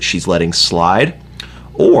on or that she's letting slide,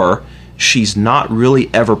 or she's not really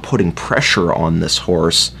ever putting pressure on this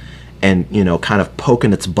horse and, kind of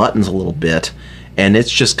poking its buttons a little bit, and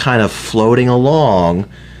it's just kind of floating along,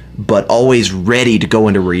 but always ready to go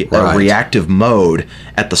into a reactive mode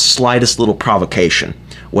at the slightest little provocation,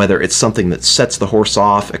 whether it's something that sets the horse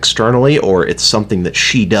off externally or it's something that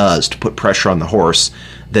she does to put pressure on the horse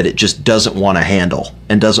that it just doesn't want to handle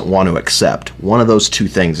and doesn't want to accept. One of those two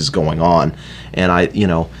things is going on. And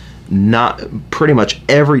not pretty much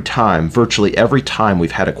virtually every time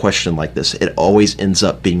we've had a question like this, it always ends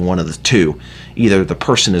up being one of the two. Either the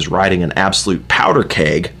person is riding an absolute powder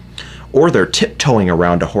keg, or they're tiptoeing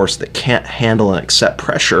around a horse that can't handle and accept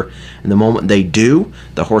pressure, and the moment they do,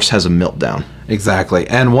 the horse has a meltdown. Exactly.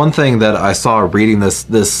 And one thing that I saw reading this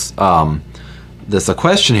a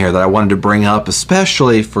question here that I wanted to bring up,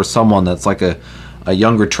 especially for someone that's like a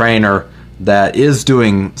younger trainer that is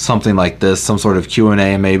doing something like this, some sort of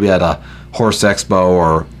Q&A, maybe at a horse expo,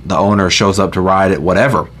 or the owner shows up to ride it,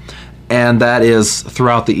 whatever. And that is,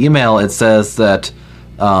 throughout the email, it says that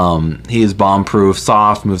he is bomb-proof,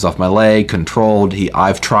 soft, moves off my leg, controlled.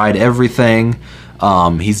 I've tried everything.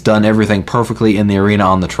 He's done everything perfectly in the arena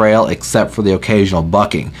on the trail, except for the occasional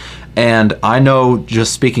bucking. And I know,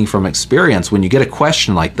 just speaking from experience, when you get a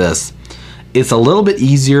question like this, it's a little bit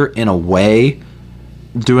easier in a way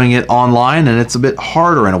doing it online, and it's a bit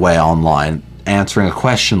harder in a way online, answering a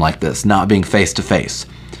question like this, not being face-to-face.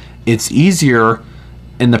 It's easier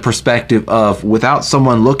in the perspective of, without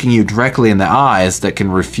someone looking you directly in the eyes that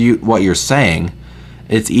can refute what you're saying,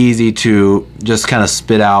 it's easy to just kind of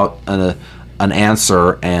spit out an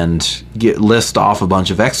answer and list off a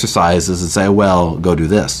bunch of exercises and say, well, go do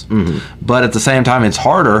this. Mm-hmm. But at the same time, it's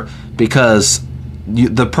harder because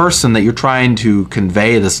the person that you're trying to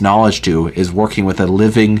convey this knowledge to is working with a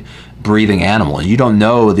living, breathing animal. And you don't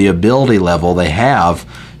know the ability level they have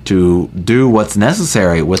to do what's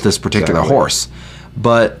necessary with this particular horse.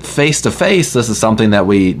 But face-to-face, this is something that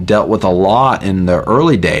we dealt with a lot in the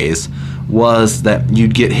early days, was that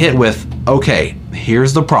you'd get hit with, okay,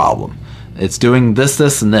 here's the problem. It's doing this,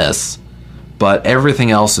 this, and this, but everything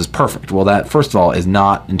else is perfect. Well, that, first of all, is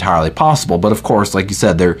not entirely possible. But of course, like you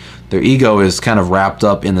said, their ego is kind of wrapped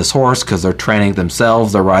up in this horse because they're training it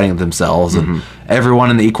themselves, they're riding it themselves, and everyone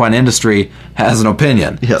in the equine industry has an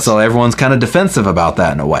opinion. Yes. So everyone's kind of defensive about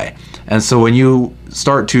that in a way. And so when you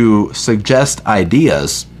start to suggest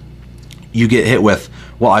ideas, you get hit with,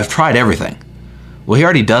 well, I've tried everything. Well, he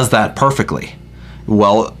already does that perfectly.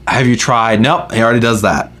 Well, have you tried? Nope, he already does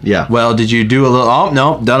that. Yeah. Well, did you do a little? Oh,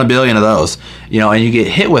 no, done a billion of those. And you get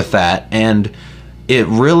hit with that, and it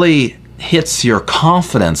really hits your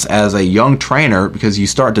confidence as a young trainer because you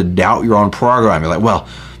start to doubt your own program. You're like, well,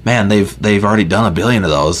 man, they've already done a billion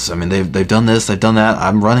of those. I mean, they've done this, they've done that.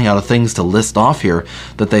 I'm running out of things to list off here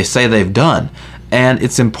that they say they've done. And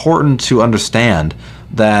it's important to understand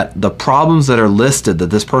that the problems that are listed that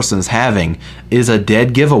this person is having is a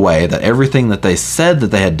dead giveaway that everything that they said that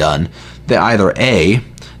they had done, they either A,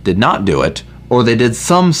 did not do it, or they did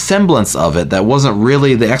some semblance of it that wasn't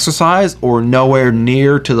really the exercise or nowhere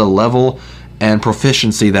near to the level and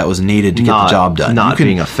proficiency that was needed to get the job done. Not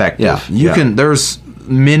being effective. Yeah, you can. There's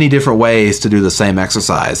many different ways to do the same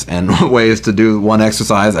exercise, and ways to do one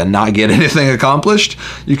exercise and not get anything accomplished.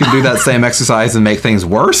 You can do that same exercise and make things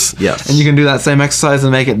worse. Yes. And you can do that same exercise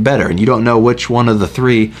and make it better. And you don't know which one of the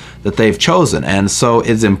three that they've chosen. And so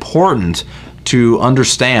it's important to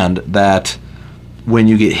understand that when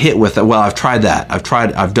you get hit with it, well, I've tried that,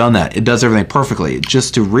 I've done that, it does everything perfectly.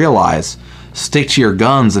 Just to realize, stick to your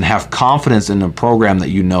guns and have confidence in a program that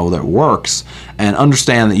you know that works, and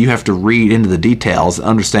understand that you have to read into the details and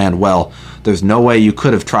understand, well, there's no way you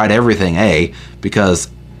could have tried everything,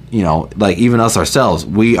 because like even us ourselves,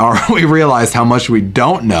 we realize how much we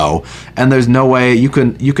don't know, and there's no way you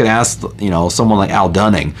could ask someone like Al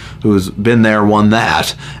Dunning, who's been there, won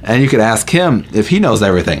that, and you could ask him if he knows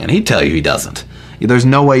everything, and he'd tell you he doesn't. There's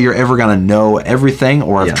no way you're ever going to know everything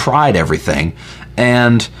or have tried everything,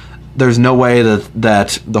 and there's no way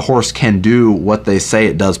that the horse can do what they say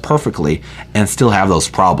it does perfectly and still have those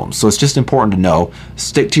problems. So it's just important to know,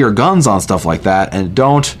 stick to your guns on stuff like that, and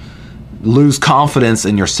don't lose confidence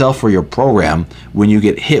in yourself or your program when you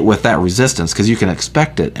get hit with that resistance, because you can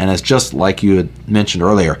expect it. And it's just like you had mentioned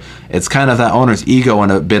earlier, it's kind of that owner's ego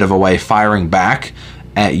in a bit of a way firing back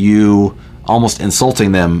at you, almost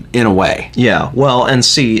insulting them in a way. Yeah, well, and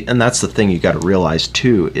that's the thing you got to realize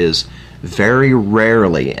too, is very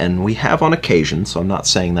rarely, and we have on occasion, so I'm not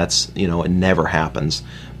saying that's, it never happens,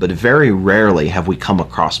 but very rarely have we come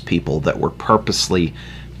across people that were purposely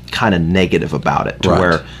kind of negative about it, to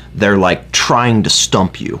where they're like trying to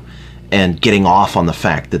stump you and getting off on the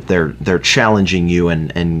fact that they're challenging you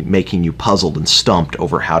and making you puzzled and stumped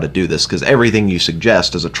over how to do this, because everything you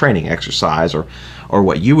suggest as a training exercise or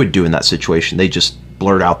what you would do in that situation, they just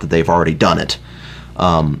blurt out that they've already done it.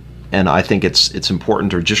 And I think it's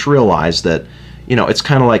important to just realize that, it's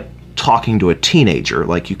kind of like talking to a teenager.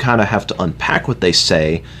 Like, you kind of have to unpack what they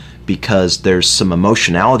say, because there's some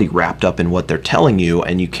emotionality wrapped up in what they're telling you,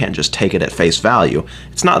 and you can't just take it at face value.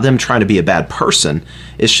 It's not them trying to be a bad person.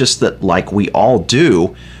 It's just that, like we all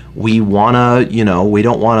do, we want to, we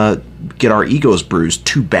don't want to get our egos bruised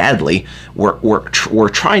too badly. We're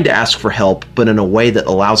trying to ask for help, but in a way that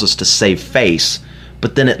allows us to save face.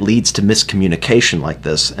 But then it leads to miscommunication like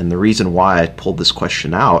this. And the reason why I pulled this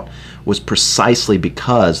question out was precisely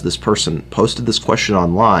because this person posted this question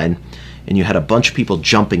online, and you had a bunch of people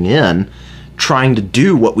jumping in, trying to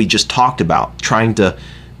do what we just talked about, trying to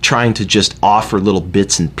just offer little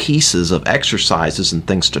bits and pieces of exercises and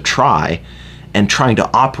things to try, and trying to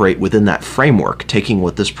operate within that framework, taking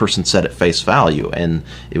what this person said at face value. And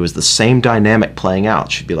it was the same dynamic playing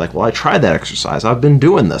out. She'd be like, well, I tried that exercise. I've been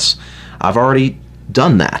doing this. I've already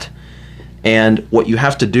done that. And what you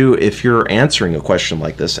have to do if you're answering a question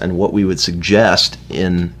like this, and what we would suggest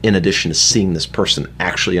in addition to seeing this person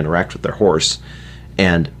actually interact with their horse,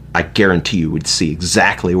 and I guarantee you would see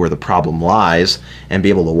exactly where the problem lies and be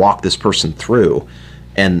able to walk this person through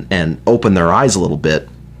and open their eyes a little bit.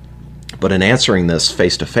 But in answering this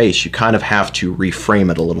face to face, you kind of have to reframe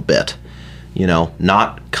it a little bit.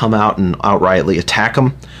 Not come out and outrightly attack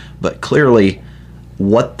them, but clearly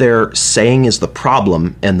what they're saying is the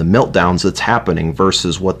problem and the meltdowns that's happening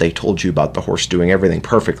versus what they told you about the horse doing everything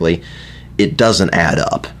perfectly. It doesn't add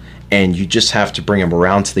up. And you just have to bring them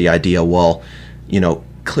around to the idea, well,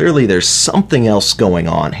 clearly there's something else going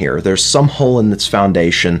on here. There's some hole in its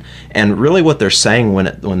foundation. And really what they're saying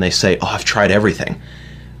when they say, oh, I've tried everything,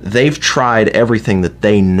 they've tried everything that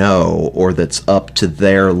they know or that's up to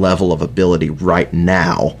their level of ability right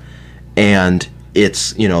now. And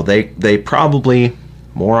it's, they probably,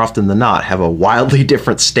 more often than not, have a wildly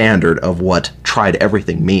different standard of what tried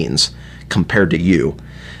everything means compared to you.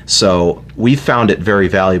 So we found it very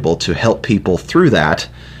valuable to help people through that.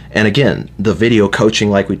 And again, the video coaching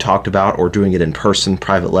like we talked about, or doing it in person,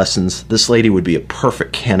 private lessons, this lady would be a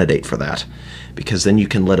perfect candidate for that, because then you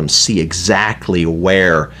can let them see exactly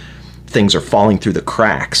where things are falling through the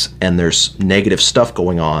cracks and there's negative stuff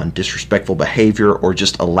going on, disrespectful behavior, or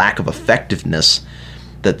just a lack of effectiveness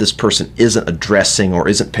that this person isn't addressing or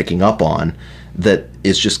isn't picking up on, that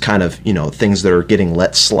is just kind of, things that are getting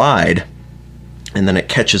let slide, and then it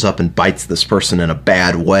catches up and bites this person in a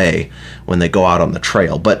bad way when they go out on the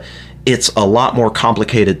trail. But it's a lot more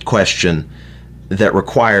complicated question that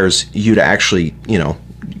requires you to actually,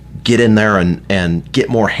 get in there and get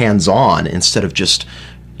more hands-on instead of just,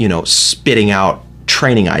 spitting out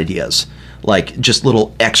training ideas, like just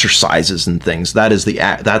little exercises and things. That's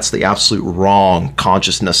the absolute wrong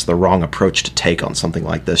consciousness, the wrong approach to take on something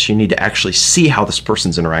like this. You need to actually see how this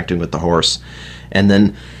person's interacting with the horse, and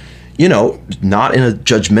then, not in a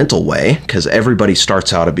judgmental way, because everybody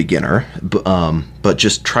starts out a beginner, but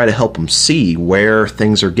just try to help them see where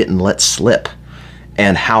things are getting let slip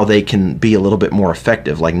and how they can be a little bit more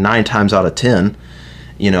effective. Like 9 times out of 10,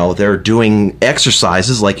 they're doing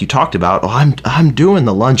exercises like you talked about. Oh, I'm doing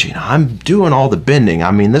the lunging. I'm doing all the bending. I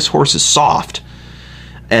mean, this horse is soft.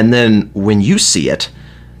 And then when you see it,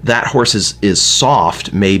 that horse is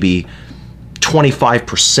soft maybe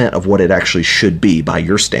 25% of what it actually should be by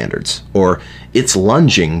your standards. Or it's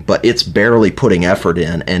lunging, but it's barely putting effort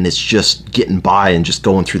in, and it's just getting by and just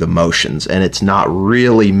going through the motions, and it's not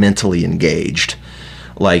really mentally engaged.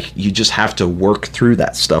 Like, you just have to work through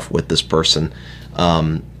that stuff with this person,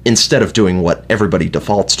 instead of doing what everybody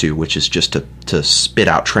defaults to, which is just to spit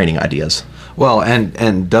out training ideas. Well,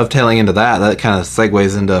 and dovetailing into that kind of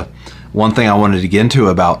segues into one thing I wanted to get into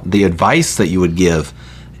about the advice that you would give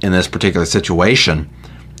in this particular situation.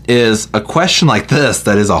 Is a question like this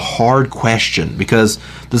that is a hard question, because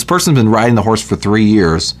this person's been riding the horse for 3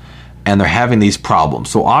 years and they're having these problems.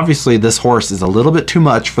 So obviously this horse is a little bit too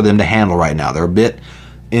much for them to handle right now. They're a bit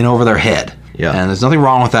in over their head. Yeah. And there's nothing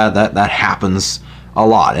wrong with that. That happens a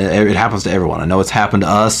lot. It happens to everyone. I know it's happened to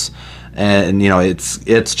us, and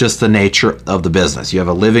it's just the nature of the business. You have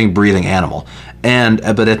a living, breathing animal.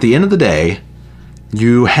 But at the end of the day,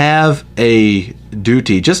 you have a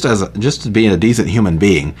duty, just to being a decent human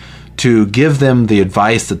being, to give them the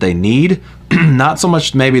advice that they need. Not so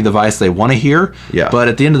much maybe the advice they want to hear, but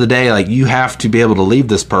at the end of the day, like, you have to be able to leave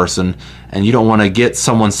this person, and you don't want to get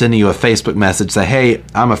someone sending you a Facebook message, say, hey,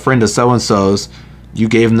 I'm a friend of so-and-so's, you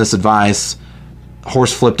gave them this advice,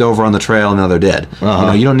 horse flipped over on the trail and now they're dead.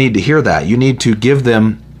 You don't need to hear that. You need to give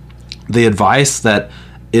them the advice that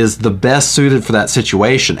is the best suited for that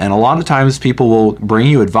situation. And a lot of times people will bring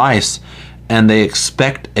you advice and they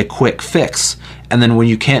expect a quick fix. And then when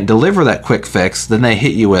you can't deliver that quick fix, then they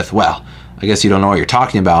hit you with, well, I guess you don't know what you're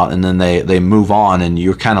talking about. And then they move on, and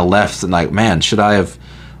you're kind of left and like, man, did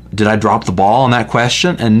I drop the ball on that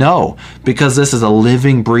question? And no, because this is a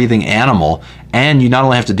living, breathing animal, and you not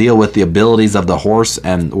only have to deal with the abilities of the horse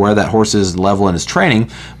and where that horse is level in his training,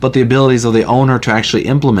 but the abilities of the owner to actually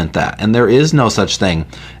implement that. And there is no such thing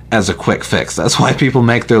as a quick fix. That's why people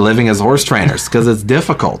make their living as horse trainers, because it's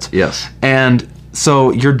difficult. Yes. And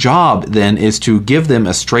so your job then is to give them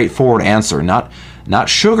a straightforward answer, not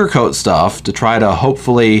sugarcoat stuff to try to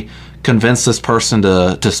hopefully convince this person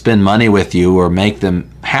to spend money with you or make them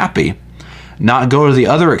happy. Not go to the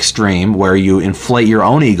other extreme where you inflate your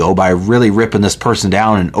own ego by really ripping this person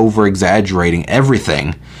down and over exaggerating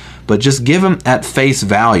everything, but just give them at face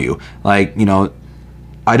value. Like,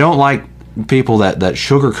 I don't like people that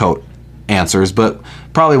sugarcoat answers, but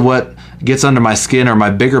probably what gets under my skin, or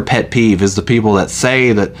my bigger pet peeve, is the people that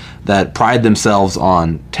say that pride themselves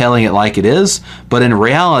on telling it like it is, but in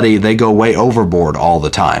reality they go way overboard all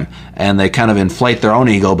the time, and they kind of inflate their own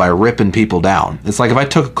ego by ripping people down. It's like if I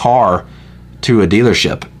took a car to a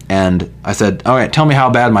dealership and I said, all right, tell me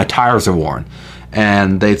how bad my tires are worn,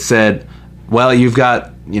 and they said, well, you've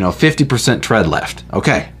got 50% tread left.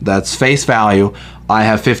 Okay, that's face value. I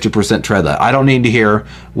have 50% tread left. I don't need to hear,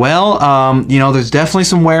 well, there's definitely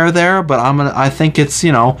some wear there, but I think it's,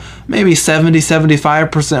 maybe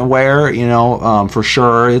 70-75% wear, for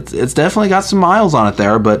sure. It's definitely got some miles on it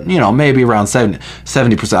there, but, maybe around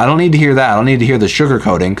 70%. I don't need to hear that. I don't need to hear the sugar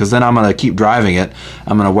coating, because then I'm going to keep driving it.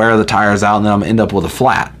 I'm going to wear the tires out, and then I'm going to end up with a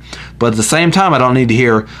flat. But at the same time, I don't need to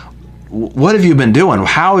hear, what have you been doing?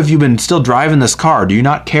 How have you been still driving this car? Do you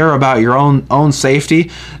not care about your own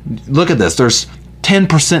safety? Look at this. There's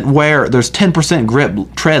 10% wear. There's 10% grip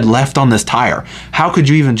tread left on this tire. How could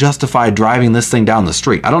you even justify driving this thing down the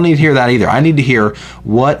street? I don't need to hear that either. I need to hear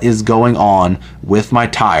what is going on with my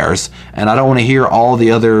tires, and I don't want to hear all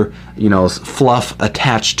the other, fluff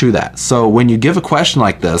attached to that. So when you give a question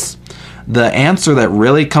like this, the answer that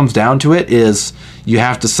really comes down to it is you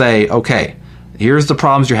have to say, okay, here's the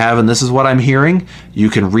problems you're having. This is what I'm hearing. You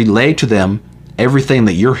can relay to them everything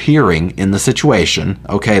that you're hearing in the situation.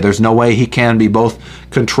 Okay, there's no way he can be both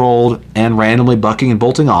controlled and randomly bucking and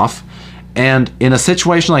bolting off. And in a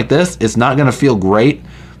situation like this, it's not going to feel great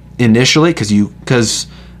initially, because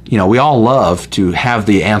we all love to have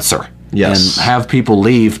the answer. Yes. And have people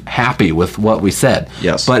leave happy with what we said.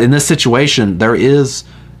 Yes. But in this situation, there is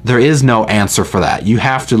no answer for that. You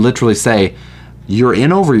have to literally say, you're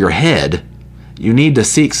in over your head. You need to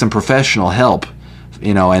seek some professional help,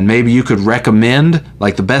 and maybe you could recommend,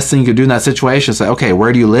 like, the best thing you could do in that situation is say, okay,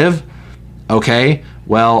 where do you live? Okay,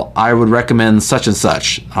 well, I would recommend such and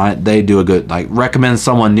such. They do a good, recommend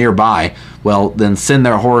someone nearby. Well, then send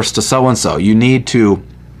their horse to so-and-so. You need to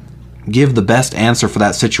give the best answer for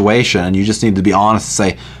that situation, and you just need to be honest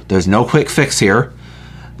and say, there's no quick fix here.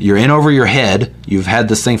 You're in over your head. You've had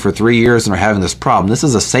this thing for 3 years and are having this problem. This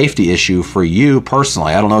is a safety issue for you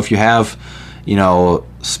personally. I don't know if you have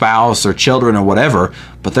spouse or children or whatever,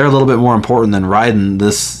 but they're a little bit more important than riding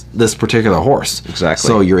this particular horse. Exactly.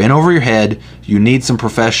 So you're in over your head. You need some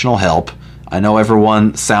professional help. I know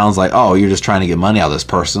everyone sounds like, oh, you're just trying to get money out of this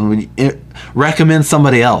person. Recommend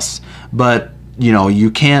somebody else. But,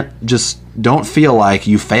 you can't don't feel like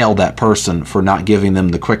you failed that person for not giving them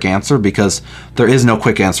the quick answer, because there is no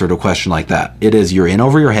quick answer to a question like that. It is, you're in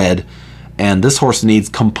over your head. And this horse needs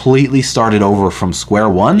completely started over from square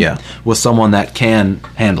one with someone that can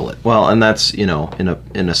handle it. Well, and that's, in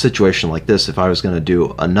a situation like this, if I was going to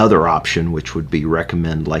do another option, which would be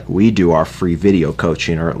recommend, like we do, our free video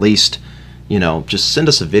coaching, or at least, just send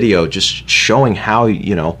us a video just showing how,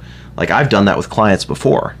 like I've done that with clients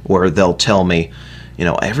before, where they'll tell me,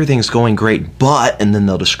 everything's going great, but, and then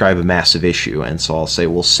they'll describe a massive issue. And so I'll say,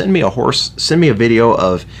 well, send me a video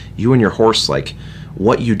of you and your horse, like,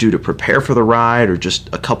 what you do to prepare for the ride, or just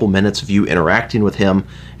a couple minutes of you interacting with him,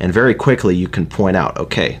 and very quickly you can point out,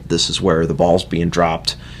 okay, this is where the ball's being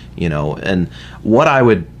dropped, and what I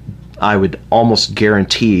would almost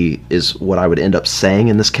guarantee is what I would end up saying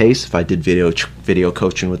in this case if I did video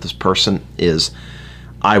coaching with this person is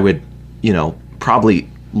I would probably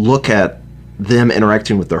look at them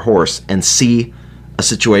interacting with their horse and see a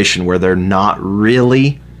situation where they're not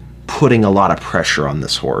really putting a lot of pressure on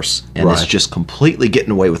this horse, and it's just completely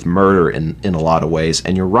getting away with murder in a lot of ways.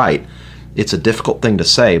 And you're right, it's a difficult thing to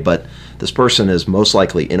say, but this person is most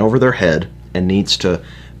likely in over their head and needs to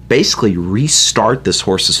basically restart this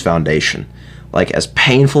horse's foundation. Like, as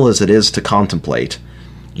painful as it is to contemplate,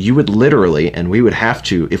 you would literally, and we would have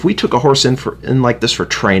to, if we took a horse in like this for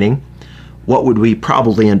training, what would we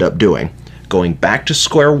probably end up doing? Going back to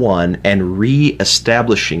square one and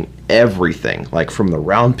re-establishing everything, like from the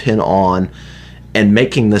round pin on, and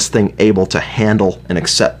making this thing able to handle and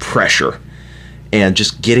accept pressure, and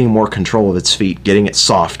just getting more control of its feet, getting it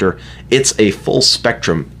softer. It's a full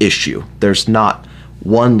spectrum issue. There's not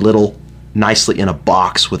one little nicely in a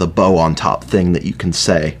box with a bow on top thing that you can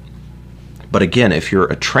say. But again, if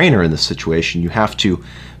you're a trainer in this situation, you have to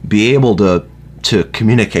be able to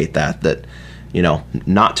communicate that, you know,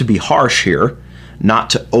 not to be harsh here, not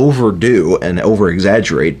to overdo and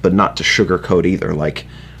over-exaggerate, but not to sugarcoat either. Like,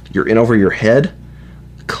 you're in over your head,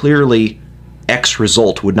 clearly X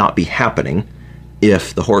result would not be happening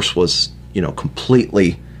if the horse was, you know,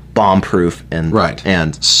 completely bomb-proof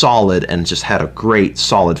and solid and just had a great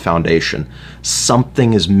solid foundation.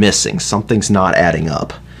 Something is missing. Something's not adding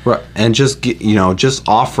up. Right, and just just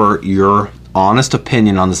offer your honest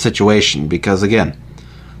opinion on the situation, because again,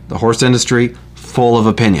 the horse industry full of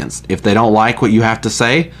opinions. If they don't like what you have to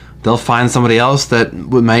say, they'll find somebody else that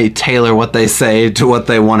may tailor what they say to what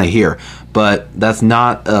they want to hear. But that's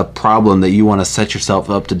not a problem that you want to set yourself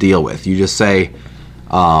up to deal with. You just say,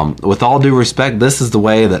 with all due respect, this is the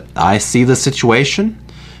way that I see the situation.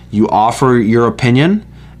 You offer your opinion,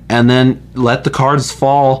 and then let the cards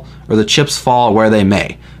fall, or the chips fall where they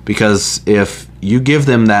may. Because if you give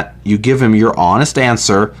them your honest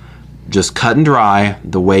answer, just cut and dry,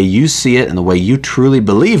 the way you see it and the way you truly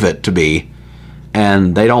believe it to be,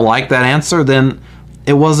 and they don't like that answer, then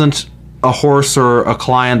it wasn't a horse or a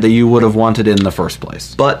client that you would have wanted in the first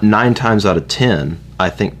place. But 9 times out of 10, I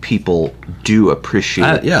think people do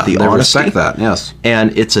appreciate the honesty. Respect that, yes.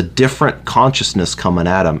 And it's a different consciousness coming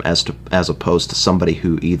at them as opposed to somebody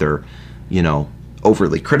who either, you know,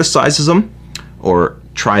 overly criticizes them or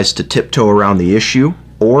tries to tiptoe around the issue,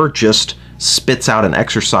 or just spits out an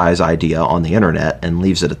exercise idea on the internet and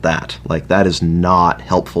leaves it at that. Like, that is not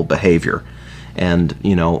helpful behavior. And,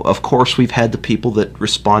 you know, of course we've had the people that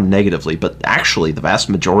respond negatively, but actually the vast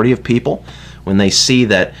majority of people, when they see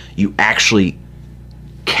that you actually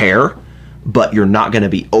care, but you're not going to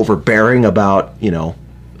be overbearing about, you know,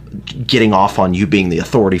 getting off on you being the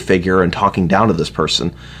authority figure and talking down to this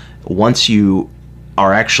person, once you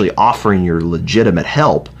are actually offering your legitimate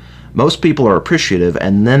help, most people are appreciative,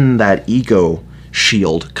 and then that ego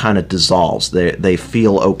shield kind of dissolves. They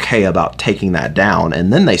feel okay about taking that down,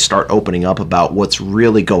 and then they start opening up about what's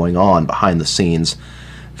really going on behind the scenes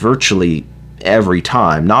virtually every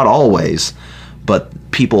time. Not always, but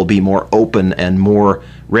people will be more open and more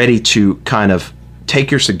ready to kind of take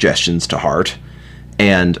your suggestions to heart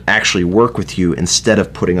and actually work with you instead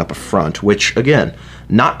of putting up a front, which, again,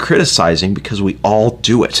 not criticizing, because we all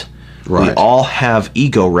do it. Right. We all have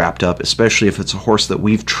ego wrapped up, especially if it's a horse that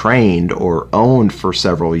we've trained or owned for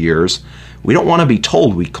several years. We don't want to be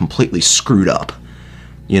told we completely screwed up,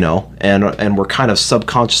 you know, and we're kind of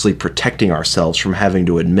subconsciously protecting ourselves from having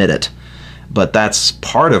to admit it. But that's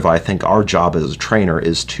part of, I think, our job as a trainer,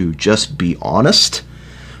 is to just be honest,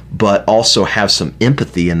 but also have some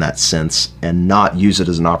empathy in that sense, and not use it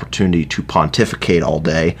as an opportunity to pontificate all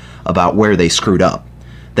day about where they screwed up.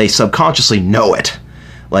 They subconsciously know it.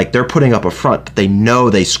 Like, they're putting up a front, but they know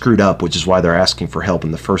they screwed up, which is why they're asking for help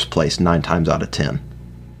in the first place 9 times out of 10.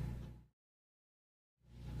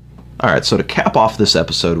 All right, so to cap off this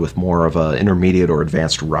episode with more of an intermediate or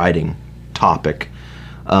advanced riding topic,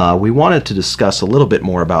 we wanted to discuss a little bit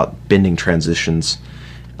more about bending transitions,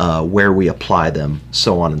 where we apply them,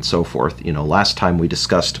 so on and so forth. You know, last time we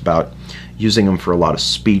discussed about using them for a lot of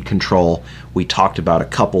speed control. We talked about a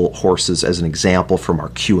couple horses as an example from our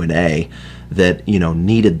Q&A that, you know,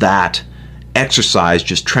 needed that exercise,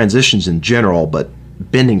 just transitions in general, but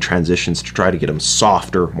bending transitions to try to get them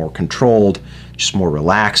softer, more controlled, just more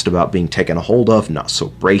relaxed about being taken a hold of, not so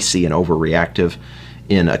bracy and overreactive,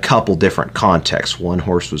 in a couple different contexts. One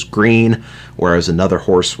horse was green, whereas another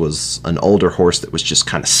horse was an older horse that was just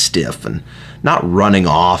kind of stiff and not running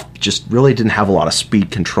off, just really didn't have a lot of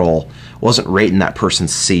speed control, wasn't rating that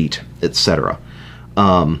person's seat, etc.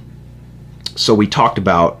 So we talked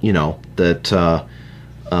about, you know, that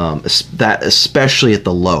especially at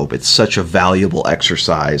the lobe, it's such a valuable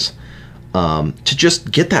exercise to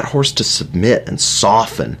just get that horse to submit and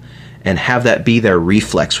soften and have that be their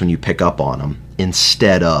reflex when you pick up on them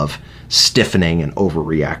instead of stiffening and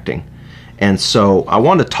overreacting. And so I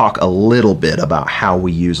want to talk a little bit about how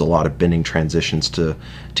we use a lot of bending transitions to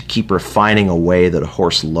keep refining a way that a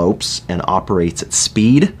horse lopes and operates at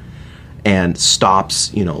speed and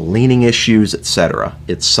stops, leaning issues, etc.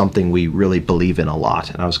 It's something we really believe in a lot.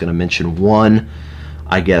 And I was going to mention one,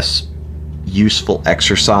 I guess, useful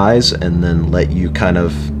exercise and then let you kind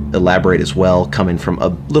of elaborate as well, coming from a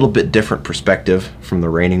little bit different perspective from the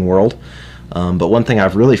reining world. But one thing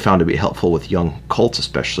I've really found to be helpful with young colts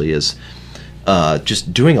especially is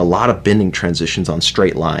just doing a lot of bending transitions on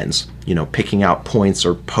straight lines, picking out points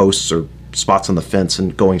or posts or spots on the fence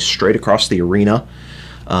and going straight across the arena.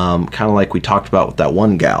 Kind of like we talked about with that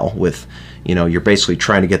one gal with, you're basically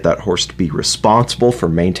trying to get that horse to be responsible for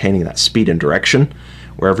maintaining that speed and direction.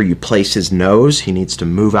 Wherever you place his nose, he needs to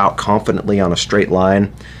move out confidently on a straight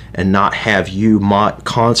line and not have you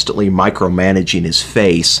constantly micromanaging his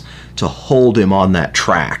face to hold him on that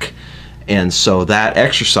track. And so that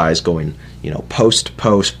exercise going, post to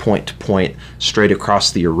post, point to point, straight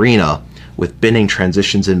across the arena with bending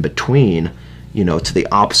transitions in between, to the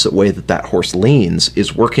opposite way that horse leans,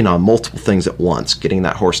 is working on multiple things at once, getting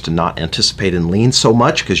that horse to not anticipate and lean so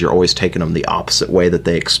much because you're always taking them the opposite way that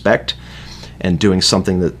they expect and doing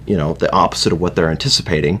something that, the opposite of what they're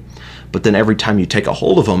anticipating. But then every time you take a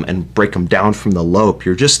hold of them and break them down from the lope,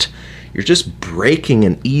 you're just breaking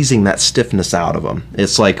and easing that stiffness out of them.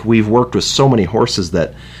 It's like we've worked with so many horses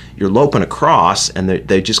that you're loping across and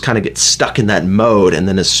they just kind of get stuck in that mode, and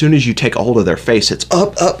then as soon as you take a hold of their face, it's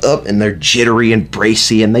up, up, up, and they're jittery and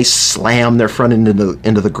bracy, and they slam their front end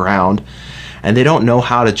into the ground, and they don't know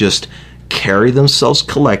how to just carry themselves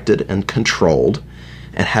collected and controlled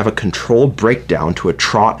and have a controlled breakdown to a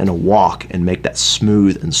trot and a walk and make that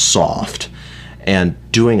smooth and soft. And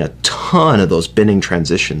doing a ton of those bending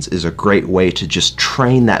transitions is a great way to just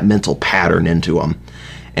train that mental pattern into them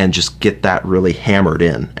and just get that really hammered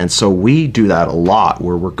in. And so we do that a lot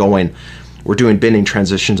where we're doing bending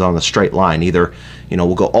transitions on the straight line. Either,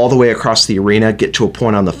 we'll go all the way across the arena, get to a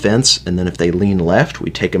point on the fence, and then if they lean left,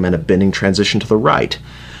 we take them in a bending transition to the right.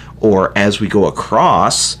 Or as we go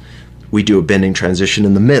across, we do a bending transition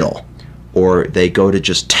in the middle. Or they go to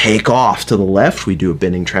just take off to the left, we do a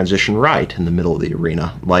bending transition right in the middle of the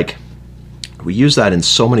arena. Like, we use that in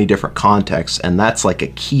so many different contexts, and that's like a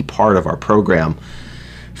key part of our program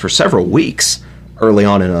for several weeks early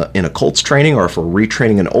on in a colts training, or if we're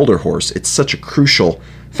retraining an older horse. It's such a crucial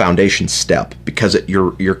foundation step because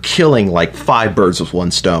you're killing like 5 birds with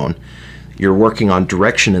one stone. You're working on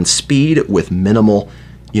direction and speed with minimal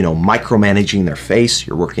micromanaging their face.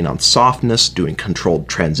 You're working on softness, doing controlled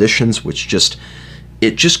transitions, which just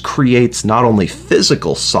creates not only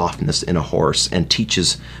physical softness in a horse and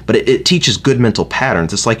teaches good mental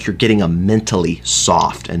patterns. It's like you're getting them mentally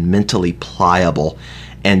soft and mentally pliable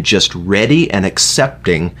and just ready and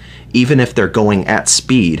accepting, even if they're going at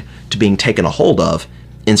speed, to being taken a hold of,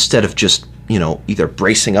 instead of just, either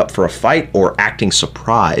bracing up for a fight or acting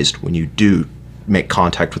surprised when you do make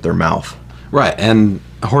contact with their mouth. Right, and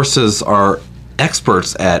horses are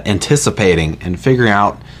experts at anticipating and figuring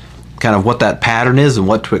out kind of what that pattern is and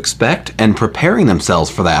what to expect and preparing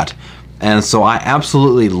themselves for that. And so I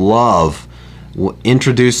absolutely love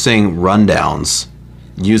introducing rundowns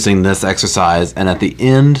using this exercise, and at the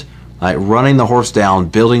end, like running the horse down,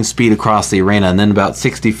 building speed across the arena, and then about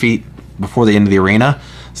 60 feet before the end of the arena,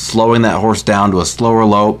 slowing that horse down to a slower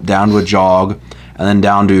lope, down to a jog, and then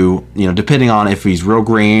down to, depending on if he's real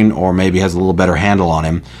green or maybe has a little better handle on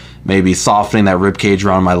him, maybe softening that rib cage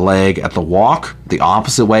around my leg at the walk, the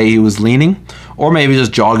opposite way he was leaning, or maybe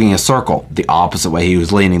just jogging a circle, the opposite way he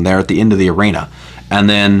was leaning there at the end of the arena. And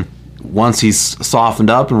then once he's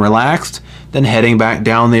softened up and relaxed, then heading back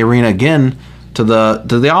down the arena again to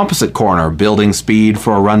the opposite corner, building speed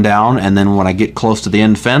for a rundown, and then when I get close to the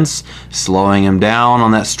end fence, slowing him down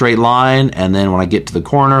on that straight line, and then when I get to the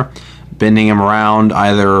corner, bending him around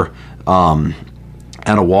either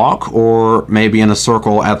at a walk or maybe in a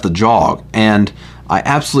circle at the jog. And I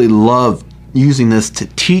absolutely love using this to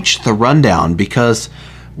teach the rundown, because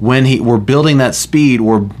when we're building that speed,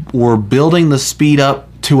 we're building the speed up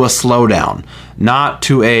to a slowdown, not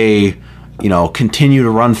to a continue to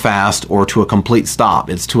run fast or to a complete stop.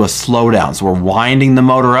 It's to a slowdown. So we're winding the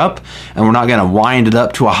motor up, and we're not going to wind it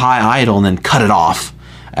up to a high idle and then cut it off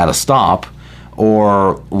at a stop,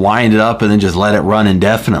 or wind it up and then just let it run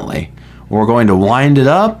indefinitely. We're going to wind it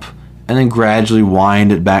up and then gradually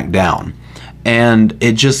wind it back down. And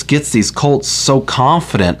it just gets these colts so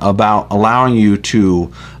confident about allowing you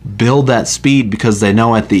to build that speed, because they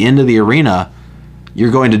know at the end of the arena,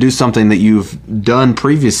 you're going to do something that you've done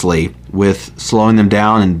previously with slowing them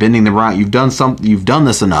down and bending them around. You've done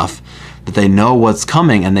this enough that they know what's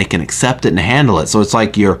coming and they can accept it and handle it. So it's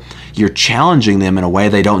like you're challenging them in a way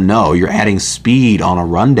they don't know. You're adding speed on a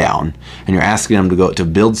rundown, and you're asking them to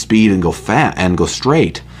build speed and go fat and go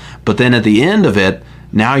straight. But then at the end of it,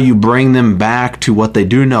 now you bring them back to what they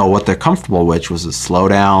do know, what they're comfortable with, which was to slow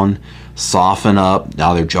down, soften up,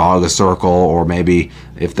 either jog a circle, or maybe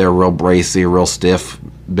if they're real bracy or real stiff,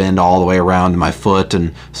 bend all the way around to my foot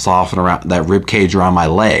and soften around that rib cage around my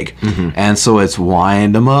leg. And so it's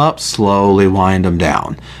wind them up, slowly wind them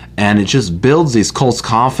down. And it just builds these colts'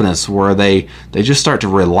 confidence where they just start to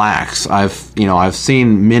relax. I've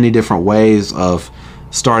seen many different ways of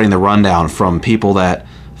starting the rundown, from people that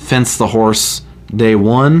fence the horse day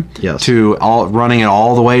one to running it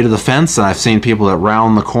all the way to the fence. And I've seen people that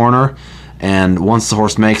round the corner, and once the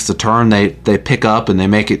horse makes the turn, they pick up and they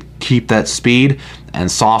make it keep that speed and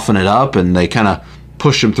soften it up, and they kind of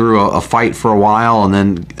push them through a fight for a while, and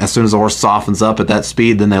then as soon as the horse softens up at that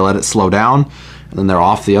speed, then they let it slow down, and then they're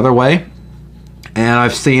off the other way. And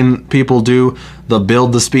I've seen people do the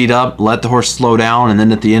build the speed up, let the horse slow down, and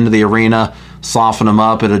then at the end of the arena, soften them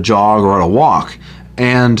up at a jog or at a walk.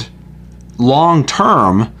 And long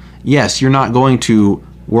term, yes, you're not going to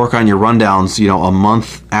work on your rundowns, a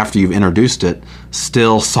month after you've introduced it,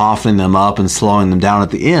 still softening them up and slowing them down at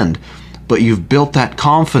the end. But you've built that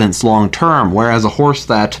confidence long term, whereas a horse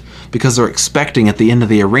that, because they're expecting at the end of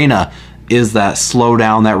the arena, is that slow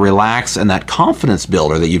down, that relax, and that confidence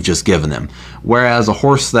builder that you've just given them. Whereas a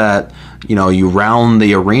horse that, you round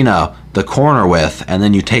the arena, the corner with, and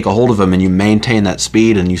then you take a hold of them and you maintain that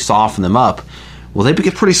speed and you soften them up, well, they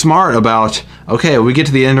get pretty smart about, okay, we get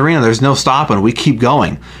to the end of the arena, there's no stopping, we keep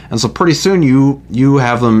going. And so pretty soon you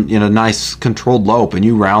have them in a nice controlled lope, and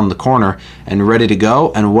you round the corner and you're ready to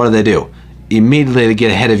go, and what do? Immediately they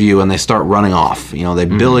get ahead of you and they start running off. They're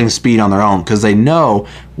building speed on their own because they know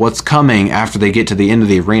what's coming after they get to the end of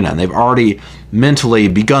the arena. And they've already mentally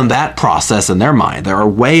begun that process in their mind. They're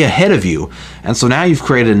way ahead of you. And so now you've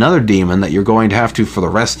created another demon that you're going to have to, for the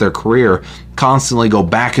rest of their career, constantly go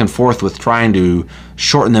back and forth with, trying to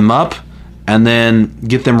shorten them up and then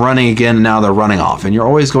get them running again, and now they're running off. And you're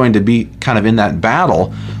always going to be kind of in that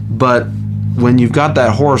battle. But when you've got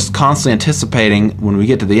that horse constantly anticipating, when we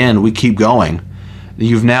get to the end, we keep going,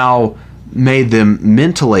 you've now made them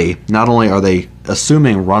mentally, not only are they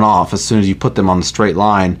assuming run off as soon as you put them on the straight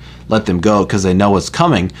line, let them go because they know what's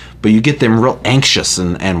coming, but you get them real anxious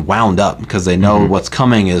and wound up because they know what's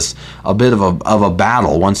coming is a bit of a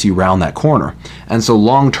battle once you round that corner. And so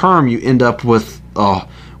long term, you end up with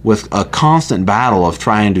a constant battle of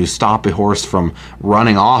trying to stop a horse from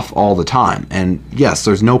running off all the time. And yes,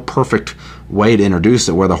 there's no perfect way to introduce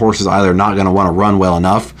it where the horse is either not going to want to run well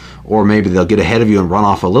enough, or maybe they'll get ahead of you and run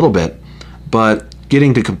off a little bit. But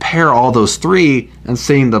getting to compare all those three and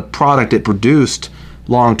seeing the product it produced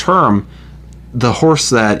long term, the horse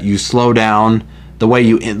that you slow down, the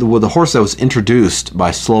horse that was introduced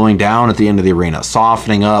by slowing down at the end of the arena,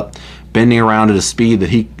 softening up, bending around at a speed that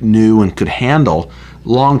he knew and could handle,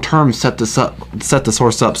 long term set this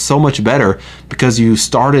horse up so much better because you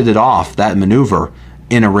started it off, that maneuver,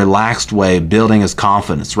 in a relaxed way, building his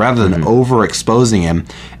confidence rather than overexposing him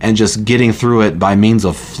and just getting through it by means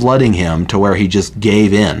of flooding him to where he just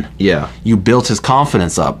gave in. Yeah. You built his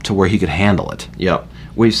confidence up to where he could handle it. Yep.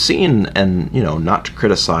 We've seen, and not to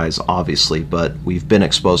criticize obviously, but we've been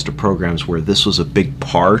exposed to programs where this was a big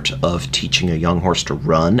part of teaching a young horse to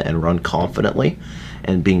run and run confidently,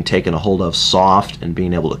 and being taken a hold of soft and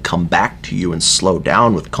being able to come back to you and slow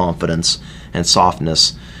down with confidence and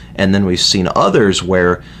softness. And then we've seen others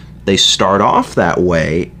where they start off that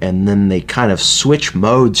way and then they kind of switch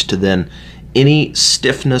modes to then any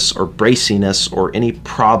stiffness or braciness or any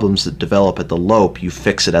problems that develop at the lope, you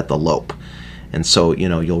fix it at the lope. And so,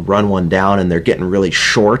 you'll run one down and they're getting really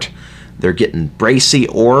short, they're getting bracy,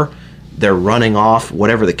 or they're running off,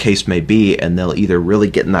 whatever the case may be, and they'll either really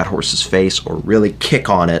get in that horse's face or really kick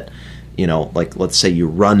on it. Like let's say you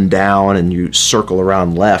run down and you circle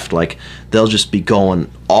around left, like they'll just be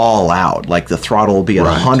going all out. Like the throttle will be at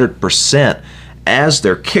 100% as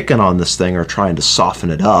they're kicking on this thing or trying to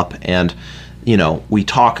soften it up. And, we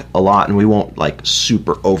talk a lot, and we won't like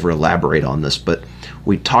super over elaborate on this, but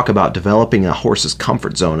we talk about developing a horse's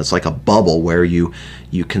comfort zone. It's like a bubble where you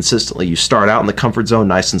consistently, you start out in the comfort zone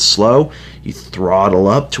nice and slow, you throttle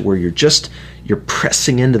up to where you're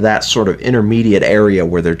pressing into that sort of intermediate area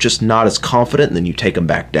where they're just not as confident, and then you take them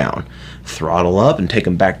back down. Throttle up and take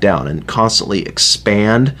them back down and constantly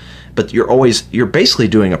expand. But you're basically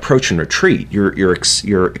doing approach and retreat.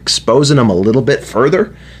 You're exposing them a little bit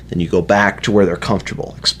further, then you go back to where they're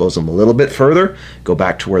comfortable. Expose them a little bit further, go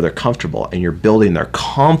back to where they're comfortable, and you're building their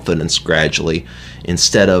confidence gradually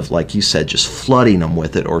instead of, like you said, just flooding them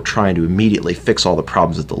with it or trying to immediately fix all the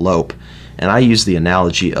problems at the lope. And I use the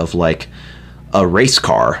analogy of like a race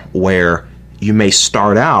car where you may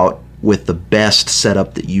start out with the best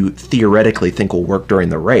setup that you theoretically think will work during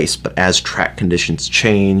the race, but as track conditions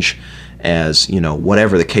change, as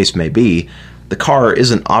whatever the case may be, the car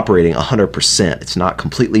isn't operating 100%. It's not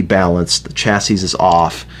completely balanced. The chassis is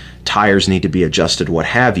off. Tires need to be adjusted, what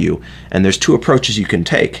have you. And there's two approaches you can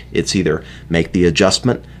take. It's either make the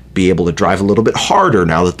adjustment, be able to drive a little bit harder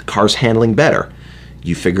now that the car's handling better.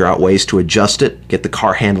 You figure out ways to adjust it, get the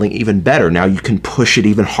car handling even better. Now you can push it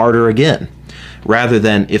even harder again. Rather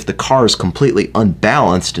than if the car is completely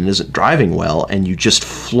unbalanced and isn't driving well and you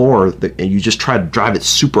just you just try to drive it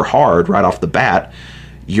super hard right off the bat,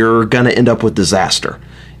 you're going to end up with disaster.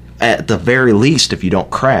 At the very least, if you don't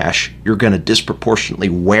crash, you're going to disproportionately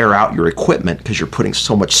wear out your equipment because you're putting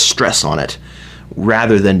so much stress on it.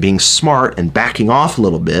 Rather than being smart and backing off a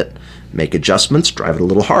little bit, make adjustments, drive it a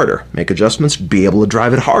little harder. Make adjustments, be able to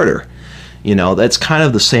drive it harder. That's kind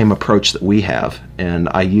of the same approach that we have. And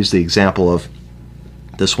I use the example of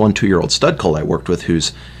this 2-year-old stud colt I worked with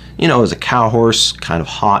who's, is a cow horse, kind of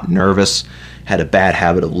hot, nervous, had a bad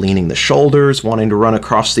habit of leaning the shoulders, wanting to run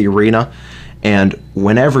across the arena. And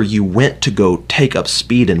whenever you went to go take up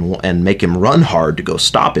speed and make him run hard to go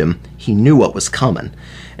stop him, he knew what was coming.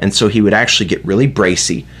 And so he would actually get really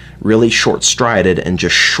bracy, really short-strided, and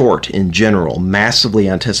just short in general, massively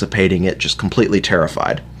anticipating it, just completely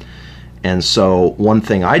terrified. And so one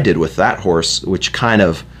thing I did with that horse, which kind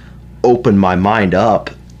of opened my mind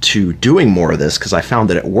up to doing more of this because I found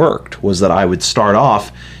that it worked, was that I would start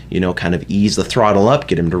off, kind of ease the throttle up,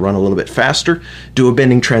 get him to run a little bit faster, do a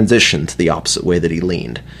bending transition to the opposite way that he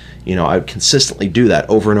leaned. I would consistently do that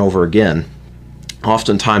over and over again.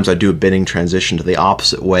 Oftentimes I do a bending transition to the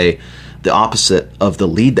opposite way, the opposite of the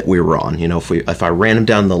lead that we were on. If I ran him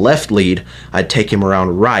down the left lead, I'd take him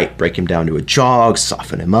around right, break him down to a jog,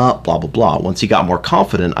 soften him up, blah, blah, blah. Once he got more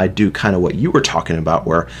confident, I'd do kind of what you were talking about,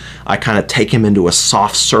 where I kind of take him into a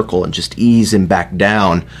soft circle and just ease him back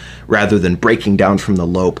down rather than breaking down from the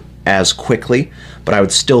lope as quickly, but I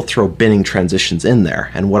would still throw bending transitions in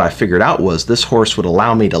there. And what I figured out was this horse would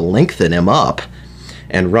allow me to lengthen him up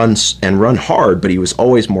and run hard, but he was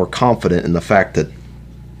always more confident in the fact that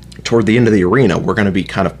toward the end of the arena, we're going to be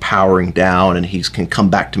kind of powering down and he can come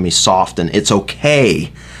back to me soft, and it's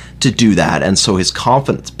okay to do that. And so his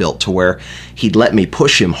confidence built to where he'd let me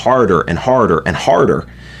push him harder and harder and harder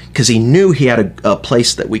because he knew he had a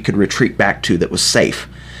place that we could retreat back to that was safe.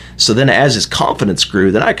 So then as his confidence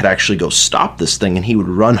grew, then I could actually go stop this thing and he would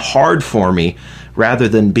run hard for me rather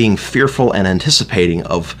than being fearful and anticipating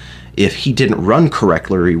of if he didn't run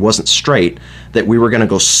correctly or he wasn't straight, that we were going to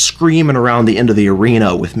go screaming around the end of the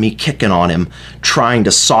arena with me kicking on him, trying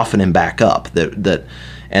to soften him back up.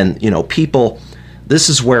 People, this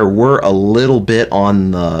is where we're a little bit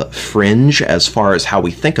on the fringe as far as how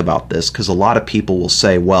we think about this, because a lot of people will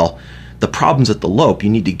say, well, the problem's at the lope. You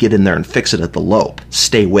need to get in there and fix it at the lope.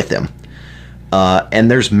 Stay with him. And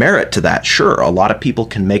there's merit to that. Sure, a lot of people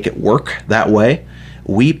can make it work that way.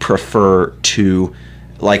 We prefer to,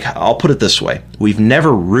 I'll put it this way. We've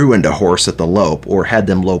never ruined a horse at the lope or had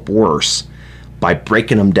them lope worse by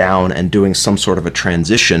breaking them down and doing some sort of a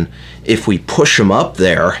transition. If we push them up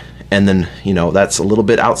there and then, that's a little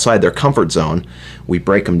bit outside their comfort zone, we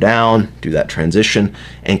break them down, do that transition,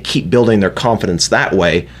 and keep building their confidence that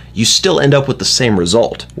way, you still end up with the same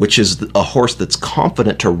result, which is a horse that's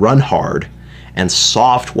confident to run hard and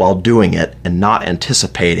soft while doing it and not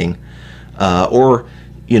anticipating or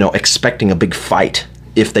expecting a big fight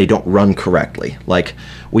if they don't run correctly.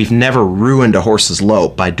 We've never ruined a horse's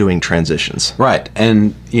lope by doing transitions. Right.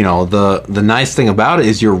 And, the nice thing about it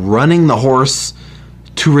is you're running the horse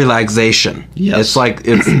to relaxation. Yes.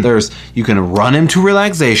 You can run him to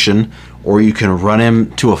relaxation or you can run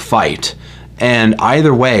him to a fight. And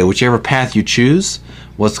either way, whichever path you choose,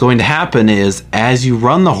 what's going to happen is as you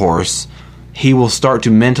run the horse, he will start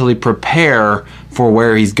to mentally prepare for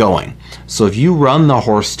where he's going. So if you run the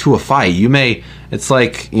horse to a fight, it's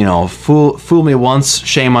like, fool me once,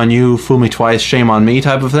 shame on you, fool me twice, shame on me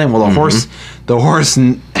type of thing. Well, the horse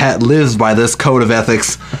lives by this code of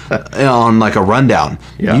ethics on like a rundown.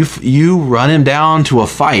 Yeah. You run him down to a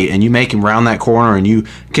fight and you make him round that corner and you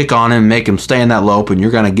kick on him, make him stay in that lope, and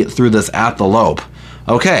you're going to get through this at the lope.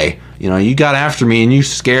 Okay, you got after me and you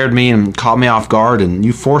scared me and caught me off guard and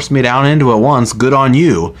you forced me down into it once, good on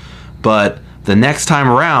you. But the next time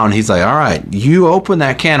around, he's like, all right, you open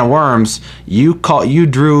that can of worms. You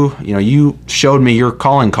showed me your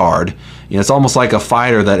calling card. It's almost like a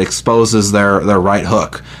fighter that exposes their right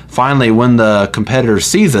hook. Finally, when the competitor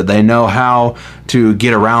sees it, they know how to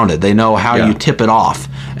get around it. They know how you tip it off.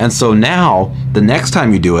 And so now, the next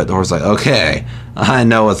time you do it, the horse is like, okay, I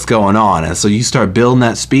know what's going on. And so you start building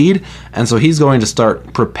that speed. And so he's going to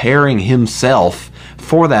start preparing himself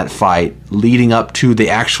for that fight leading up to the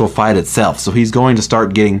actual fight itself. So he's going to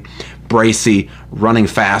start getting bracy, running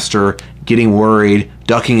faster, getting worried,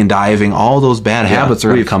 ducking and diving. All those bad habits are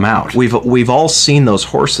going to come out. We've all seen those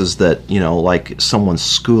horses that, like someone's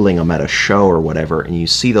schooling them at a show or whatever, and you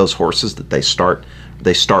see those horses that they start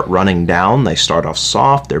running down. They start off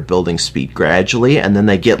soft, they're building speed gradually, and then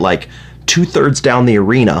they get like 2/3 down the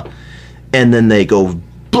arena, and then they go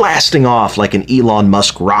blasting off like an Elon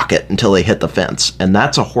Musk rocket until they hit the fence. And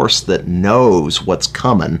that's a horse that knows what's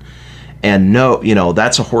coming, and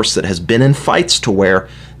that's a horse that has been in fights to where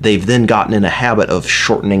they've then gotten in a habit of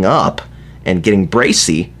shortening up and getting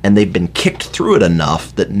bracy, and they've been kicked through it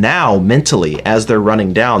enough that now mentally, as they're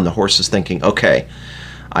running down, the horse is thinking, okay,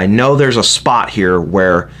 I know there's a spot here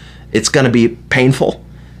where it's going to be painful.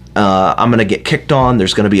 I'm going to get kicked on.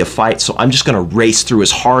 There's going to be a fight. So I'm just going to race through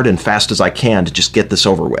as hard and fast as I can to just get this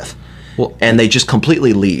over with. Well, and they just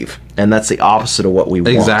completely leave. And that's the opposite of what we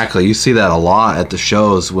want. Exactly. You see that a lot at the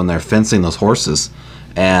shows when they're fencing those horses.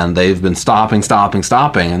 And they've been stopping.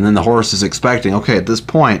 And then the horse is expecting, okay, at this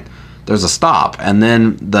point, there's a stop. And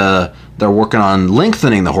then they're working on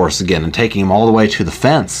lengthening the horse again and taking him all the way to the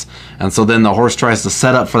fence. And so then the horse tries to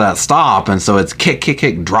set up for that stop. And so it's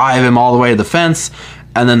kick, drive him all the way to the fence.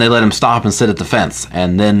 And then they let him stop and sit at the fence,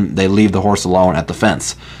 and then they leave the horse alone at the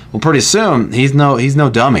fence. Well, pretty soon, he's no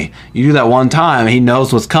dummy. You do that one time, he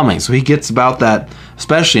knows what's coming. So he gets about that,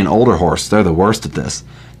 especially an older horse, they're the worst at this.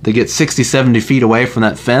 They get 60, 70 feet away from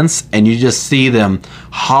that fence, and you just see them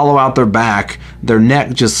hollow out their back. Their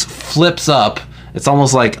neck just flips up. It's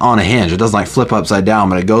almost like on a hinge. It doesn't like flip upside down,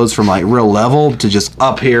 but it goes from like real level to just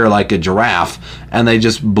up here like a giraffe, and they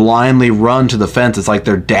just blindly run to the fence. It's like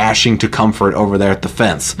they're dashing to comfort over there at the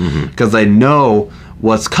fence because they know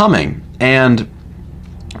what's coming. And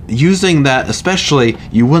using that, especially,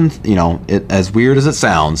 you wouldn't, as weird as it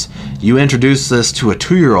sounds, you introduce this to a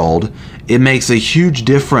 2-year-old, it makes a huge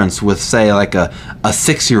difference with, say, like a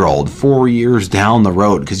 6-year-old 4 years down the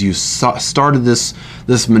road, because you started this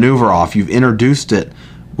maneuver off, you've introduced it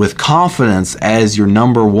with confidence as your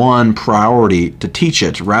number one priority to teach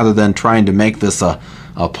it, rather than trying to make this a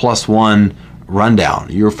 +1 rundown.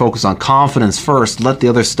 You're focused on confidence first, let the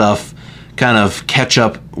other stuff kind of catch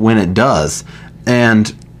up when it does.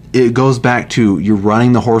 And it goes back to you're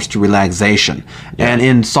running the horse to relaxation. Yeah. And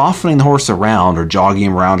in softening the horse around or jogging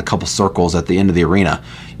him around a couple circles at the end of the arena,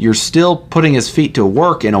 you're still putting his feet to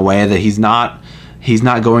work in a way that he's not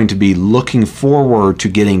going to be looking forward to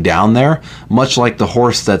getting down there, much like the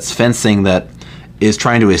horse that's fencing that is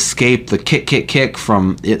trying to escape the kick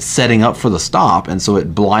from it setting up for the stop, and so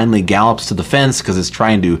it blindly gallops to the fence because it's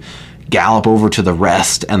trying to gallop over to the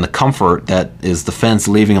rest and the comfort that is the fence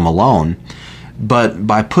leaving him alone. But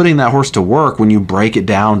by putting that horse to work, when you break it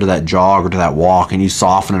down to that jog or to that walk and you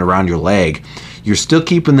soften it around your leg, you're still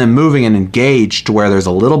keeping them moving and engaged to where there's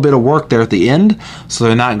a little bit of work there at the end, so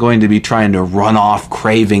they're not going to be trying to run off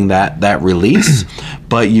craving that release,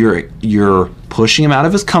 but you're pushing him out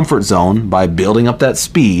of his comfort zone by building up that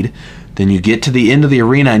speed. Then you get to the end of the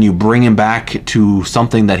arena and you bring him back to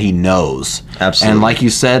something that he knows. Absolutely. And like you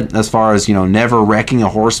said, as far as never wrecking a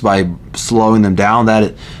horse by slowing them down,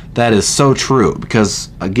 that is so true, because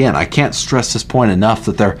again, I can't stress this point enough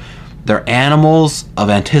that they're animals of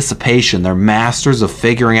anticipation. They're masters of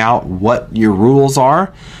figuring out what your rules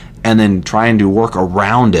are and then trying to work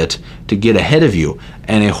around it to get ahead of you.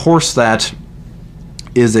 And a horse that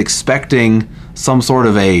is expecting some sort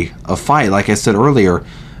of a fight, like I said earlier,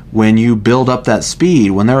 when you build up that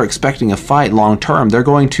speed, when they're expecting a fight long term, they're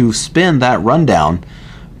going to spend that rundown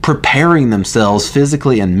preparing themselves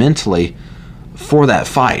physically and mentally for that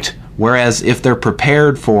fight. Whereas if they're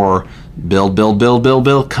prepared for build,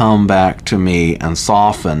 come back to me and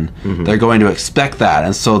soften, they're going to expect that.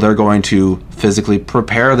 And so they're going to physically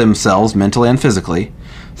prepare themselves mentally and physically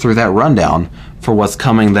through that rundown for what's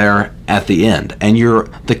coming there at the end. And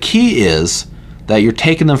the key is that you're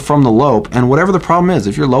taking them from the lope, and whatever the problem is,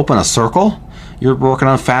 if you're loping a circle, you're working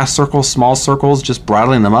on fast circles, small circles, just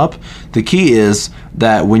bridling them up. The key is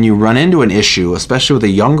that when you run into an issue, especially with a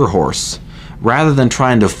younger horse, rather than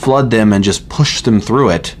trying to flood them and just push them through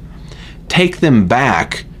it, take them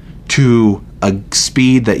back to a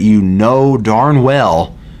speed that you know darn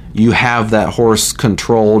well you have that horse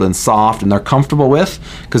controlled and soft and they're comfortable with,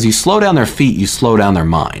 because you slow down their feet, you slow down their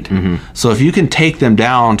mind. So if you can take them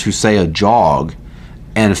down to, say, a jog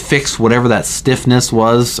and fix whatever that stiffness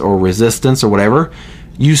was or resistance or whatever,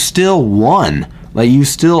 you still won. Like, you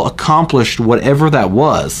still accomplished whatever that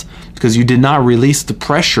was, because you did not release the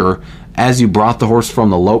pressure as you brought the horse from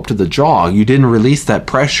the lope to the jog. You didn't release that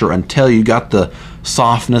pressure until you got the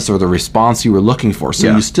softness or the response you were looking for.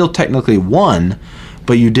 So you still technically won,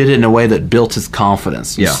 but you did it in a way that built his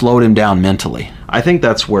confidence. You slowed him down mentally. I think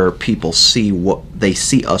that's where people see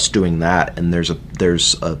us doing that, and there's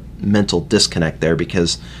a mental disconnect there,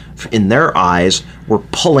 because in their eyes we're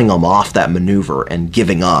pulling them off that maneuver and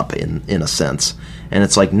giving up in a sense. And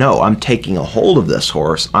it's like, no, I'm taking a hold of this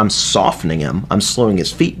horse, I'm softening him, I'm slowing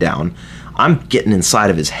his feet down, I'm getting inside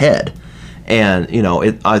of his head. And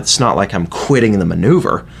it's not like I'm quitting the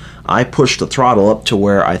maneuver. I pushed the throttle up to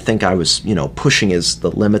where I think I was pushing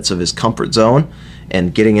the limits of his comfort zone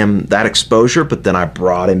and getting him that exposure, but then I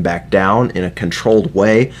brought him back down in a controlled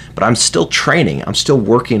way. But I'm still training, I'm still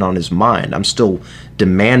working on his mind, I'm still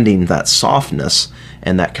demanding that softness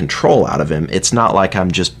and that control out of him. It's not like I'm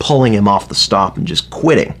just pulling him off the stop and just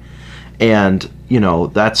quitting. And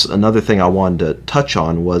that's another thing I wanted to touch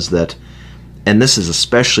on, was that, and this is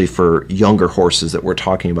especially for younger horses that we're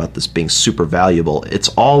talking about this being super valuable, it's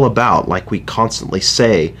all about, like we constantly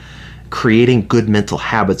say, creating good mental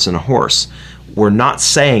habits in a horse. We're not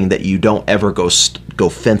saying that you don't ever go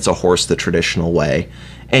fence a horse the traditional way,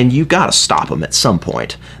 and you got to stop them at some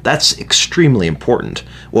point. That's extremely important.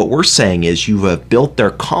 What we're saying is you have built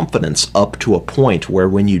their confidence up to a point where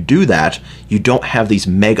when you do that, you don't have these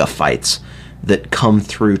mega fights that come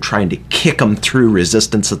through trying to kick them through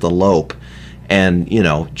resistance at the lope and,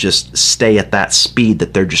 just stay at that speed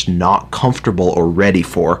that they're just not comfortable or ready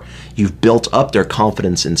for. You've built up their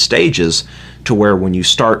confidence in stages to where when you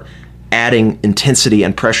start adding intensity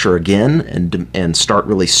and pressure again and start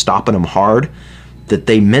really stopping them hard, that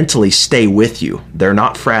they mentally stay with you. They're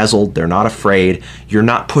not frazzled, they're not afraid, you're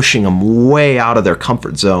not pushing them way out of their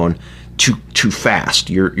comfort zone too fast.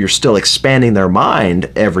 You're still expanding their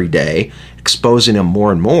mind every day, exposing them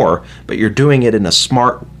more and more, but you're doing it in a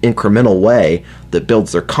smart, incremental way that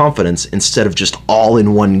builds their confidence instead of just all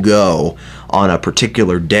in one go on a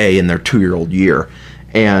particular day in their 2-year-old year.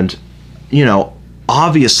 And,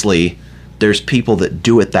 obviously, there's people that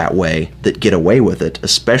do it that way, that get away with it,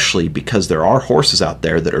 especially because there are horses out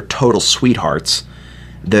there that are total sweethearts,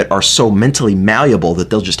 that are so mentally malleable that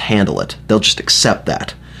they'll just handle it. They'll just accept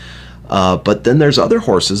that. But then there's other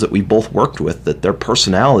horses that we both worked with that their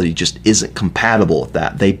personality just isn't compatible with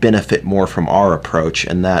that. They benefit more from our approach,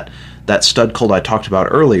 and that stud colt I talked about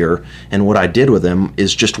earlier and what I did with him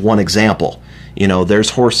is just one example. There's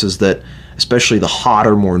horses that, especially the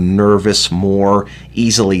hotter, more nervous, more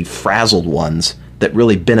easily frazzled ones, that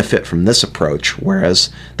really benefit from this approach,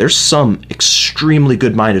 whereas there's some extremely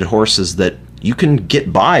good-minded horses that you can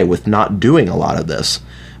get by with not doing a lot of this,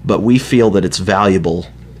 but we feel that it's valuable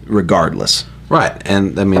regardless. Right,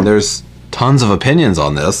 and I mean, there's tons of opinions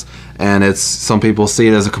on this, and some people see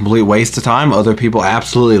it as a complete waste of time, other people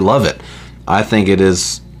absolutely love it. I think it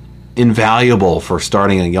is invaluable for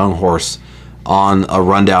starting a young horse on a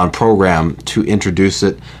rundown program to introduce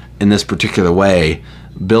it in this particular way,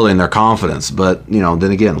 building their confidence. But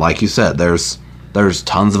then again, like you said, there's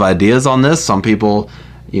tons of ideas on this. Some people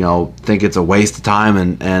think it's a waste of time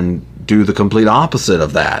and do the complete opposite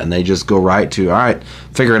of that, and they just go right to, all right,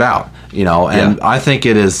 figure it out. I think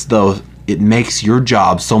it is, though, it makes your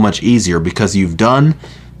job so much easier because you've done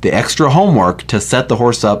the extra homework to set the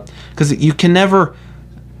horse up. Because you can never,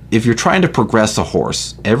 if you're trying to progress a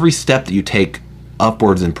horse, every step that you take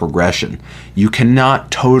upwards in progression, you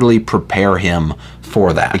cannot totally prepare him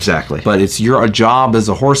for that. Exactly. But it's your job as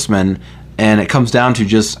a horseman, and it comes down to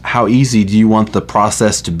just how easy do you want the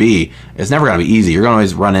process to be. It's never going to be easy. You're going to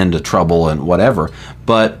always run into trouble and whatever.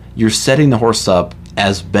 But you're setting the horse up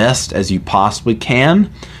as best as you possibly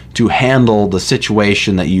can to handle the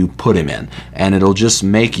situation that you put him in. And it'll just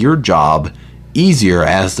make your job easier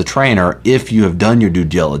as the trainer if you have done your due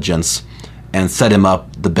diligence and set him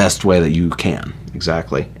up the best way that you can.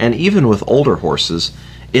 Exactly. And even with older horses,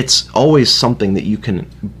 it's always something that you can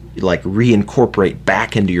reincorporate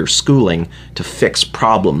back into your schooling to fix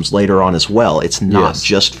problems later on as well. It's not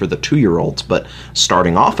just for the 2-year-olds, but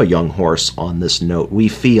starting off a young horse on this note, we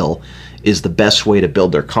feel is the best way to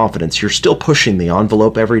build their confidence. You're still pushing the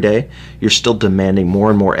envelope every day. You're still demanding more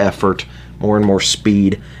and more effort, more and more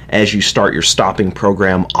speed as you start your stopping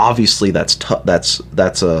program. Obviously, that's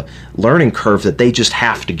a learning curve that they just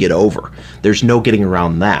have to get over. There's no getting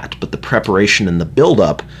around that. But the preparation and the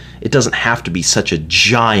build-up, it doesn't have to be such a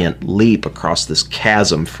giant leap across this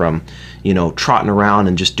chasm from, trotting around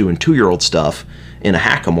and just doing 2-year-old stuff in a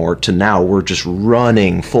hackamore to now we're just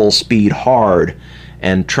running full speed hard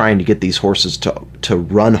and trying to get these horses to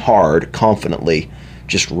run hard confidently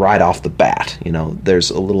just right off the bat.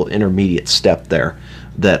 There's a little intermediate step there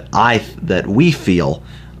that we feel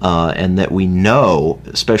and that we know,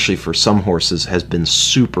 especially for some horses, has been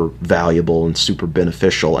super valuable and super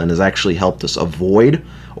beneficial and has actually helped us avoid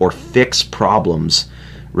or fix problems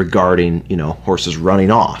regarding, horses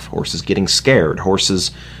running off, horses getting scared,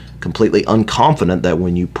 horses completely unconfident that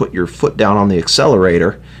when you put your foot down on the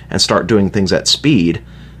accelerator and start doing things at speed,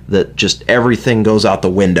 that just everything goes out the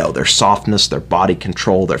window. Their softness, their body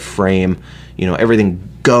control, their frame, everything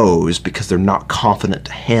goes because they're not confident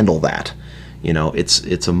to handle that.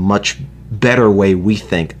 It's a much better way, we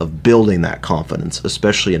think, of building that confidence,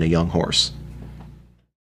 especially in a young horse.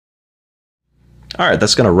 All right,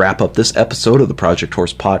 that's going to wrap up this episode of the Project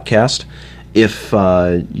Horse Podcast. If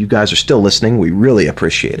you guys are still listening, we really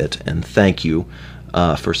appreciate it, and thank you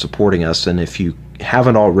for supporting us. And if you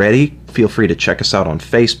haven't already, feel free to check us out on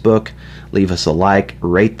Facebook, leave us a like,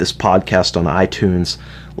 rate this podcast on iTunes,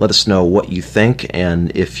 let us know what you think,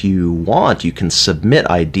 and if you want, you can submit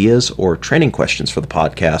ideas or training questions for the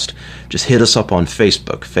podcast. Just hit us up on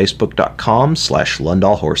Facebook,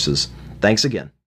 facebook.com/LundallHorses. Thanks again.